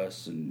school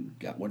bus and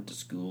went to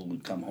school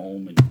and come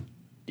home and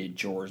did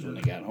chores when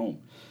they got home.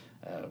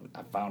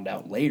 I found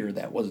out later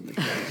that wasn't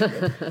the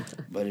case,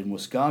 but in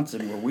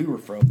Wisconsin, where we were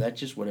from,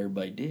 that's just what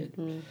everybody did.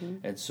 Mm-hmm.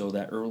 And so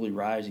that early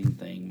rising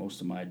thing, most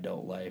of my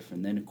adult life,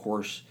 and then of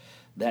course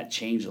that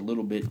changed a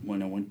little bit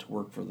when I went to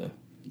work for the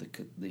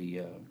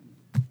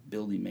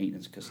building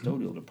maintenance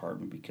custodial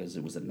department, because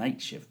it was a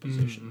night shift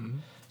position. Mm-hmm.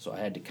 So I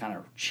had to kind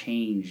of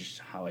change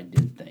how I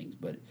did things,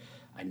 but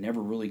I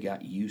never really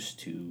got used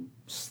to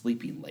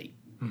sleeping late.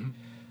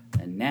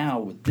 Mm-hmm. And now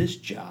with this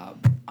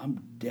job,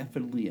 I'm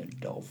definitely a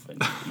dolphin.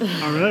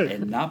 All right.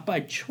 And not by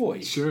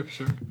choice. Sure.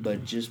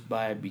 But just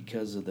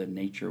because of the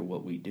nature of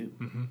what we do.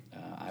 Mm-hmm.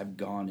 I've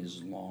gone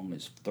as long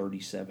as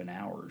 37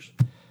 hours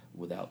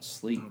without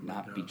sleep,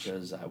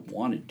 because I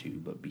wanted to,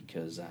 but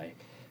because I,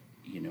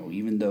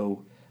 even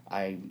though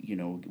I,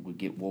 would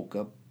get woke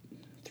up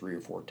 3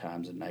 or 4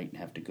 times a night and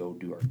have to go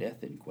do our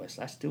death inquest,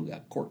 I still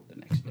got court the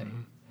next day.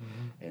 Mm-hmm.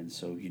 And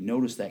so you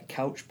notice that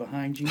couch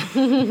behind you.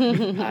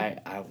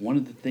 I one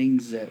of the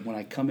things that when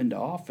I come into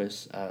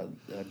office,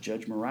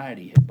 Judge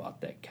Moriarty had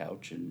bought that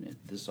couch in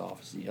this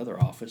office and the other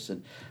office,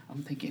 and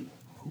I'm thinking,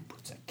 who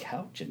puts a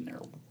couch in their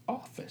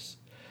office?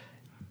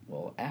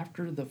 Well,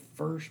 after the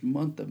first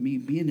month of me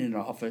being in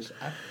office,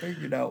 I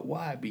figured out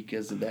why,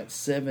 because of that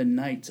 7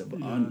 nights of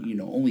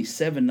only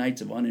 7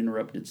 nights of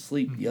uninterrupted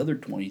sleep. The other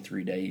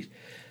 23 days,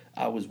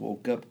 I was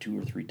woke up 2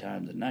 or 3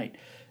 times a night.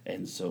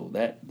 And so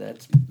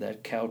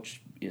that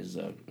couch is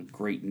a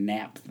great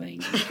nap thing,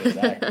 because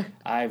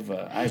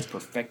I've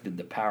perfected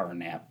the power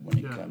nap when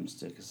it comes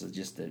to, because it's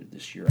just the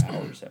sheer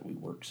hours that we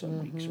work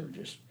some weeks are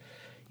just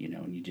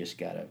and you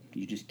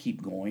just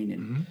keep going.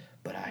 And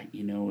but I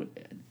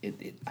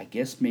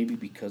guess maybe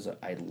because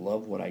I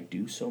love what I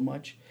do so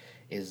much,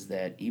 is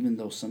that even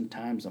though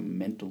sometimes I'm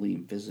mentally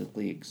and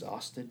physically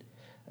exhausted,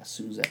 as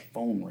soon as that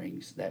phone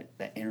rings, that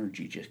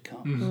energy just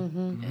comes,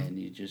 and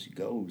it just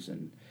goes,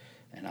 and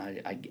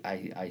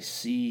I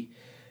see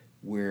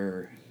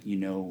where,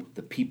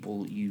 the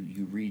people,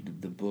 you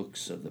read the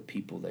books of the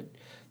people that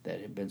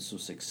have been so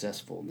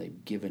successful, and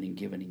they've given and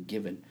given and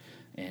given,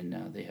 and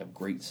they have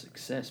great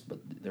success, but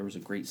there was a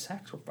great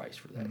sacrifice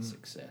for that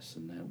success,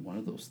 and one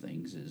of those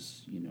things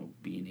is,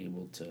 being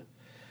able to,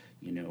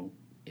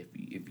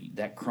 if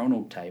that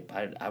chronotype,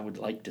 I would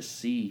like to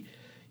see,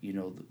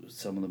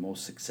 some of the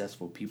most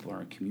successful people in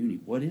our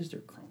community, what is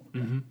their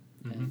chronotype?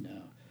 And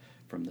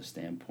from the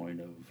standpoint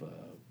of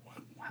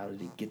how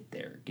did it get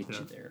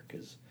you there?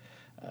 Because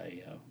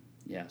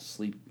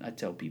sleep. I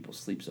tell people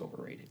sleep's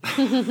overrated.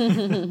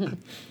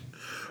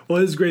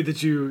 Well, it's great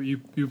that you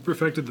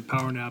perfected the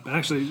power nap.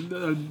 Actually,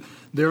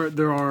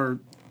 there are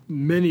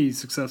many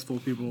successful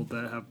people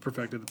that have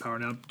perfected the power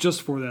nap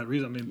just for that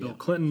reason. I mean, Bill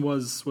Clinton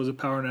was a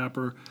power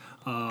napper.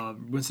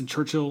 Winston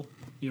Churchill,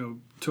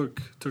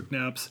 took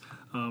naps.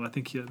 I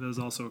think that was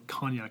also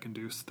cognac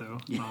induced, though.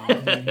 He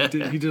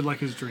did like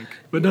his drink,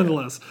 but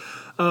nonetheless.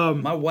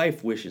 My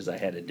wife wishes I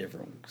had a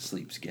different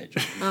sleep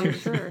schedule. I'm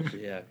sure.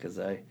 Yeah, because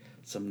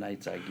some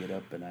nights I get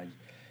up and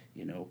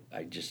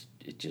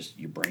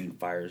your brain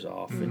fires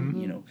off,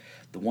 and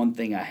the one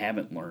thing I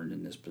haven't learned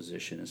in this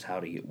position is how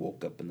to get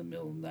woke up in the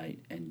middle of the night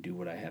and do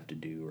what I have to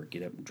do, or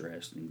get up and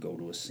dress and go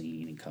to a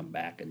scene and come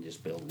back and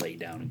just be able to lay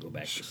down and go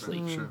back to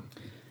sleep. Sure.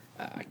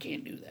 I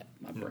can't do that.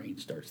 My brain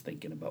starts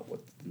thinking about what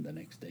the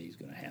next day is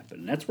going to happen,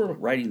 and that's where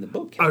writing the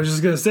book helps. I was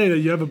just going to say that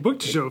you have a book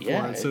to show for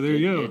it, so there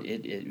you go.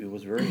 It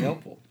was very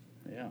helpful.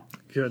 Yeah.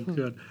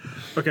 Good.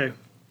 Okay,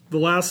 the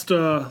last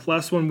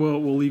one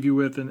we'll leave you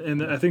with,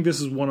 and I think this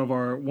is one of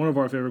our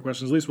favorite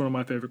questions, at least one of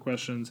my favorite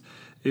questions,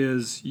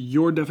 is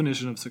your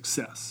definition of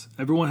success.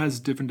 Everyone has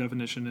a different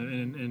definition,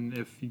 and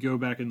if you go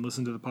back and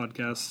listen to the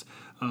podcast,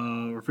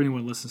 or if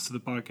anyone listens to the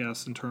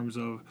podcast in terms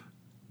of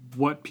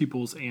what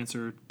people's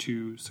answer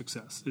to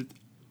success,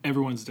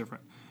 everyone's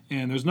different,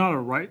 and there's not a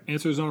right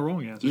answer, there's not a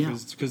wrong answer,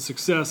 because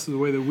success, the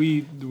way that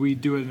we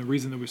do it, and the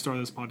reason that we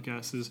started this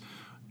podcast is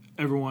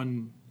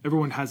everyone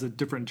has a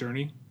different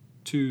journey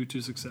to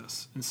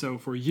success. And so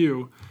for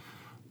you,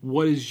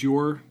 what is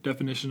your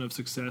definition of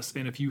success?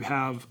 And if you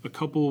have a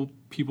couple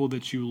people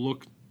that you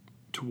look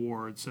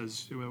towards,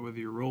 as whether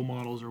you're role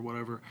models or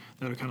whatever,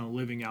 that are kind of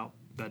living out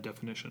that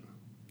definition.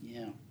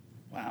 Yeah.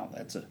 Wow,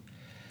 that's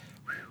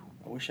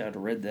I wish I'd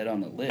read that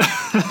on the list.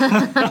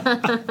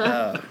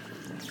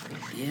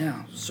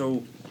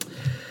 So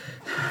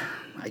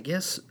I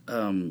guess,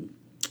 for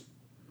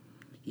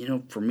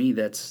me,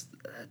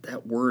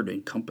 that word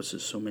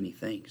encompasses so many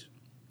things,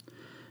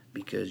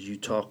 because you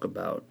talk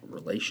about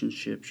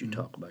relationships, you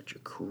talk about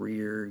your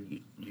career,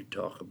 you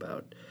talk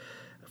about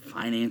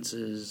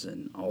finances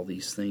and all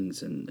these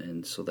things,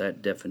 and so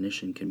that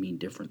definition can mean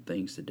different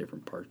things to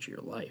different parts of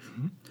your life.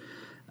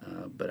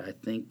 But I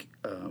think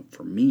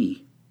for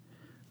me,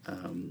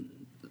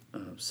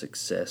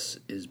 success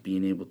is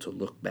being able to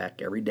look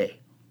back every day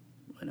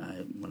when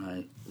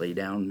I lay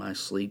down my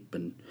sleep,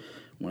 and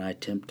when I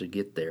attempt to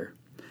get there,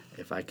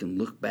 if I can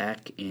look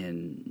back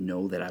and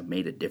know that I've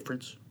made a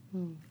difference,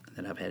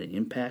 that I've had an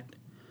impact,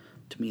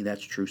 to me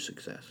that's true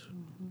success.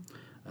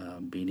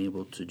 Being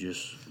able to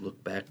just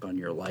look back on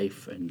your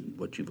life and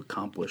what you've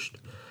accomplished.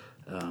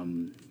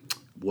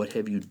 What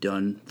have you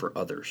done for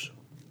others?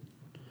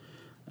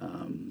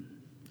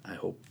 I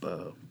hope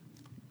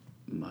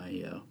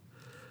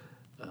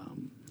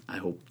I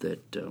hope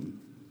that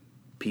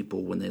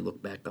people, when they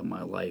look back on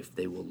my life,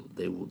 they will.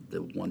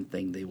 The one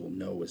thing they will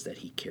know is that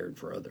he cared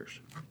for others,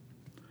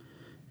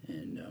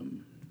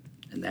 and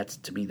that's,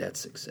 to me, that's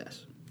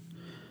success.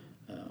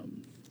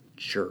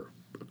 Sure,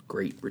 a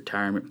great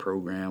retirement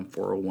program,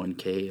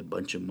 401k, a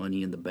bunch of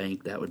money in the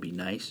bank, that would be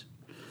nice.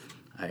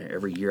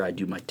 Every year I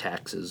do my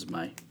taxes.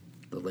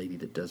 The lady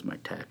that does my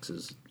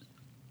taxes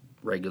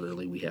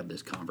regularly, we have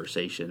this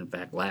conversation. In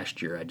fact,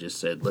 last year I just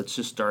said, let's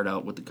just start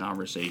out with the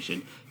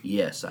conversation.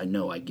 Yes, I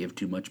know I give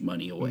too much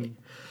money away.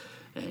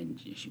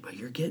 And but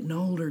you're getting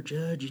older,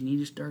 Judge. You need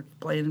to start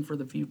planning for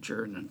the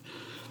future. And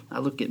I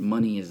look at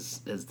money as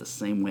the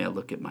same way I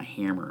look at my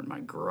hammer in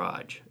my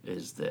garage,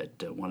 is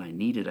that when I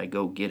need it, I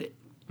go get it.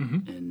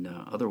 And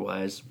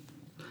otherwise,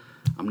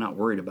 I'm not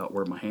worried about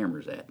where my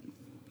hammer's at.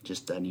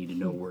 Just I need to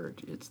know where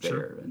it's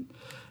there.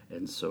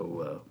 And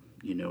so,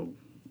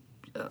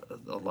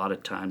 a lot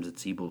of times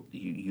it's evil.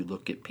 You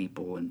look at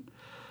people and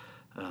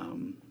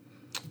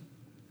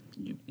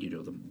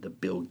the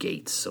Bill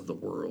Gates of the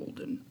world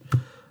and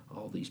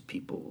all these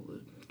people,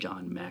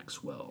 John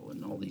Maxwell,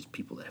 and all these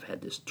people that have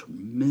had this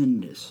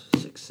tremendous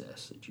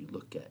success that you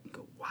look at and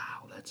go,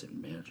 wow, that's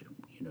immeasurable.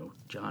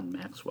 John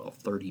Maxwell,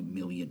 30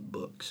 million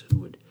books. Who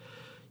would,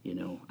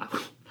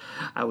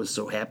 I was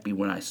so happy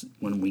when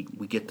we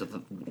did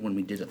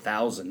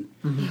 1,000,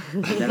 and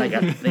then I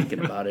got to thinking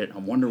about it. I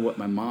wonder what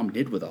my mom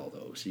did with all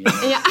those.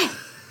 Yeah.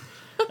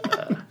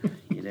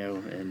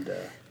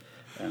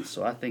 And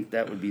so I think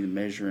that would be the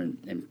measure,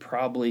 and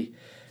probably,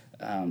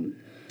 the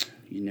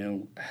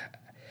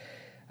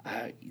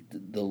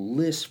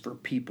list for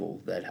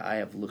people that I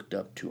have looked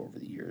up to over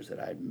the years that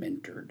I've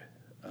mentored,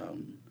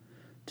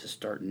 to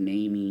start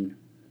naming,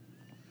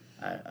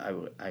 I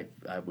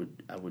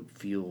would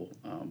feel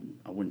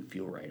I wouldn't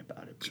feel right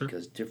about it. Sure.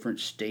 Because different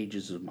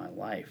stages of my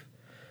life,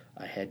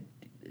 I had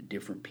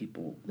different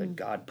people that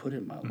God put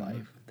in my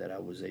life that I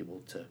was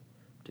able to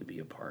be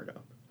a part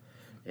of,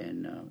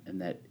 and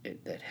that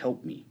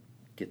helped me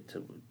get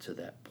to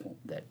that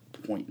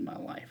point in my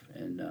life,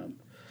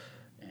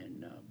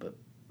 but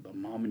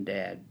Mom and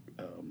Dad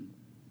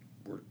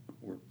were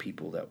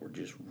people that were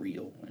just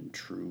real and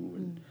true.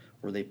 And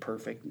were they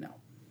perfect? No.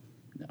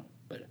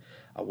 But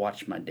I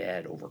watched my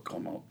dad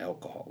overcome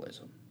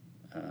alcoholism.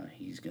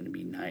 He's going to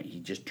be he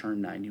just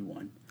turned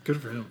 91.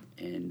 Good for him.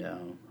 And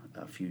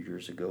a few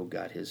years ago,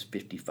 got his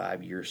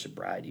 55-year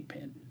sobriety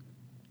pin.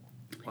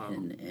 Wow.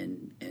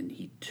 And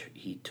he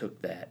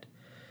took that,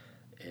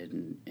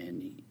 and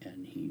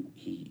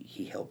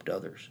he helped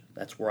others.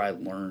 That's where I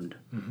learned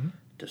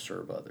to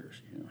serve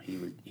others.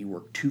 He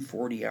worked 2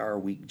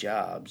 40-hour-a-week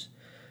jobs,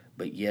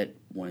 but yet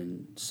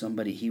when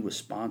somebody he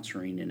was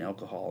sponsoring in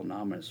Alcohol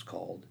Anonymous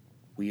called,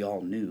 we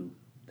all knew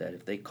that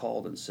if they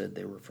called and said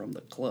they were from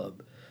the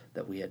club,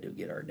 that we had to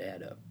get our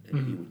dad up,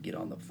 and he would get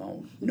on the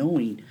phone,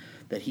 knowing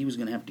that he was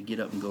going to have to get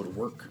up and go to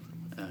work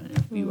in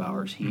a few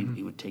hours.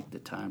 He would take the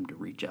time to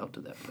reach out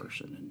to that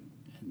person,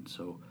 and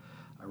so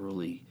I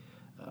really,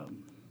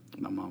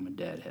 my mom and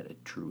dad had a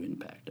true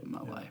impact in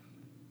my life.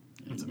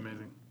 That's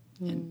amazing.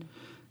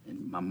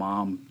 And my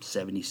mom,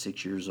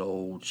 76 years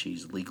old,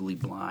 she's legally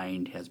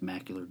blind, has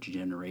macular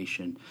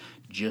degeneration,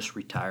 just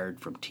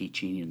retired from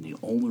teaching, and the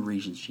only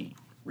reason she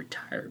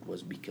retired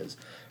was because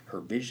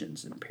her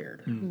vision's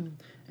impaired her,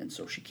 and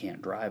so she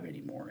can't drive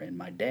anymore. And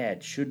my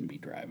dad shouldn't be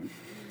driving,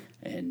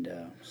 and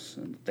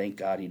so thank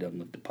God he doesn't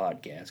look at the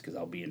podcast because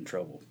I'll be in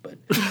trouble. But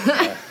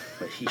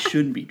he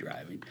shouldn't be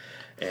driving,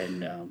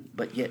 and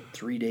but yet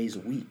 3 days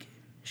a week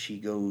she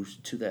goes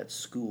to that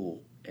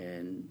school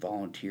and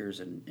volunteers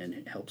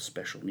and helps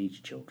special needs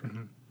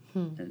children,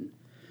 and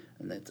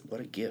that's what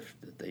a gift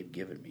that they've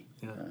given me,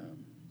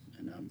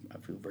 and I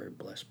feel very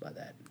blessed by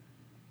that.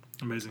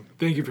 Amazing.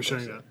 Thank you for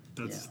sharing that.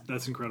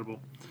 That's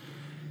incredible.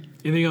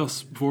 Anything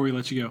else before we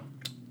let you go?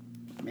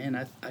 Man,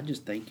 I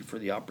just thank you for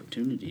the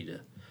opportunity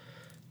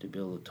to be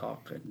able to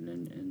talk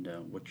and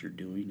what you're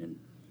doing,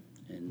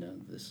 and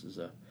this was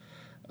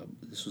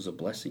a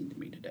blessing to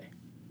me today.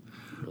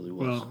 It really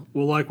was.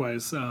 Well,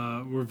 likewise.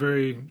 We're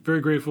very,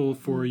 very grateful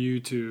for you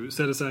to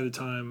set aside the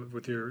time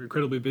with your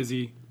incredibly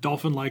busy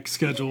dolphin-like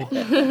schedule.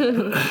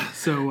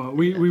 So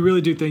we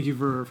really do thank you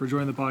for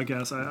joining the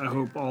podcast. I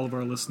hope all of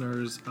our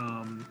listeners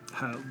I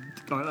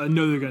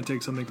know they're going to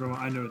take something from it.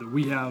 I know that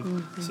we have.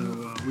 So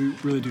we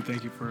really do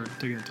thank you for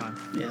taking the time.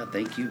 Yeah,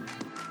 thank you.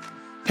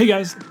 Hey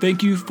guys,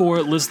 thank you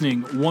for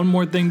listening. One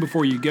more thing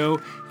before you go.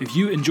 If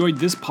you enjoyed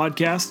this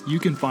podcast, you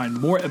can find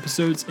more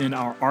episodes in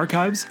our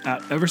archives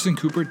at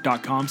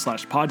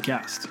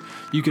eversoncooper.com/podcast.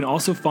 You can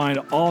also find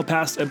all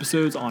past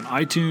episodes on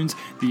iTunes,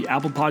 the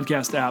Apple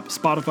Podcast app,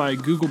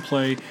 Spotify, Google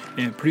Play,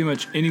 and pretty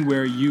much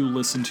anywhere you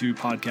listen to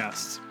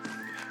podcasts.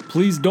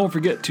 Please don't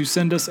forget to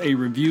send us a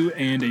review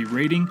and a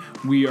rating.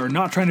 We are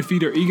not trying to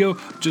feed our ego,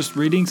 just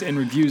ratings and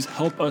reviews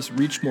help us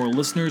reach more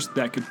listeners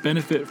that could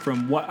benefit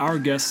from what our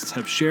guests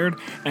have shared,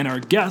 and our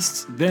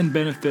guests then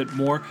benefit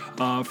more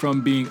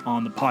from being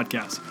on the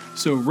podcast.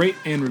 So rate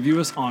and review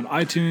us on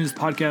iTunes,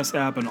 podcast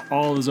app, and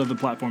all those other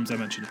platforms I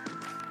mentioned.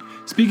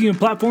 Speaking of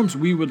platforms,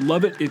 we would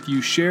love it if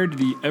you shared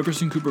the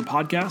Everson Cooper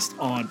podcast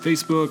on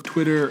Facebook,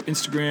 Twitter,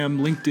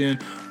 Instagram,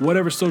 LinkedIn,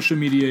 whatever social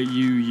media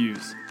you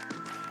use.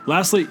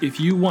 Lastly, if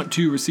you want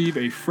to receive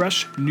a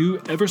fresh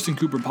new Everson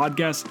Cooper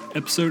podcast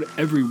episode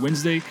every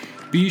Wednesday,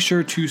 be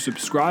sure to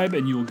subscribe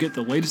and you will get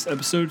the latest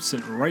episode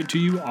sent right to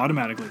you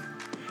automatically.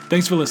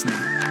 Thanks for listening.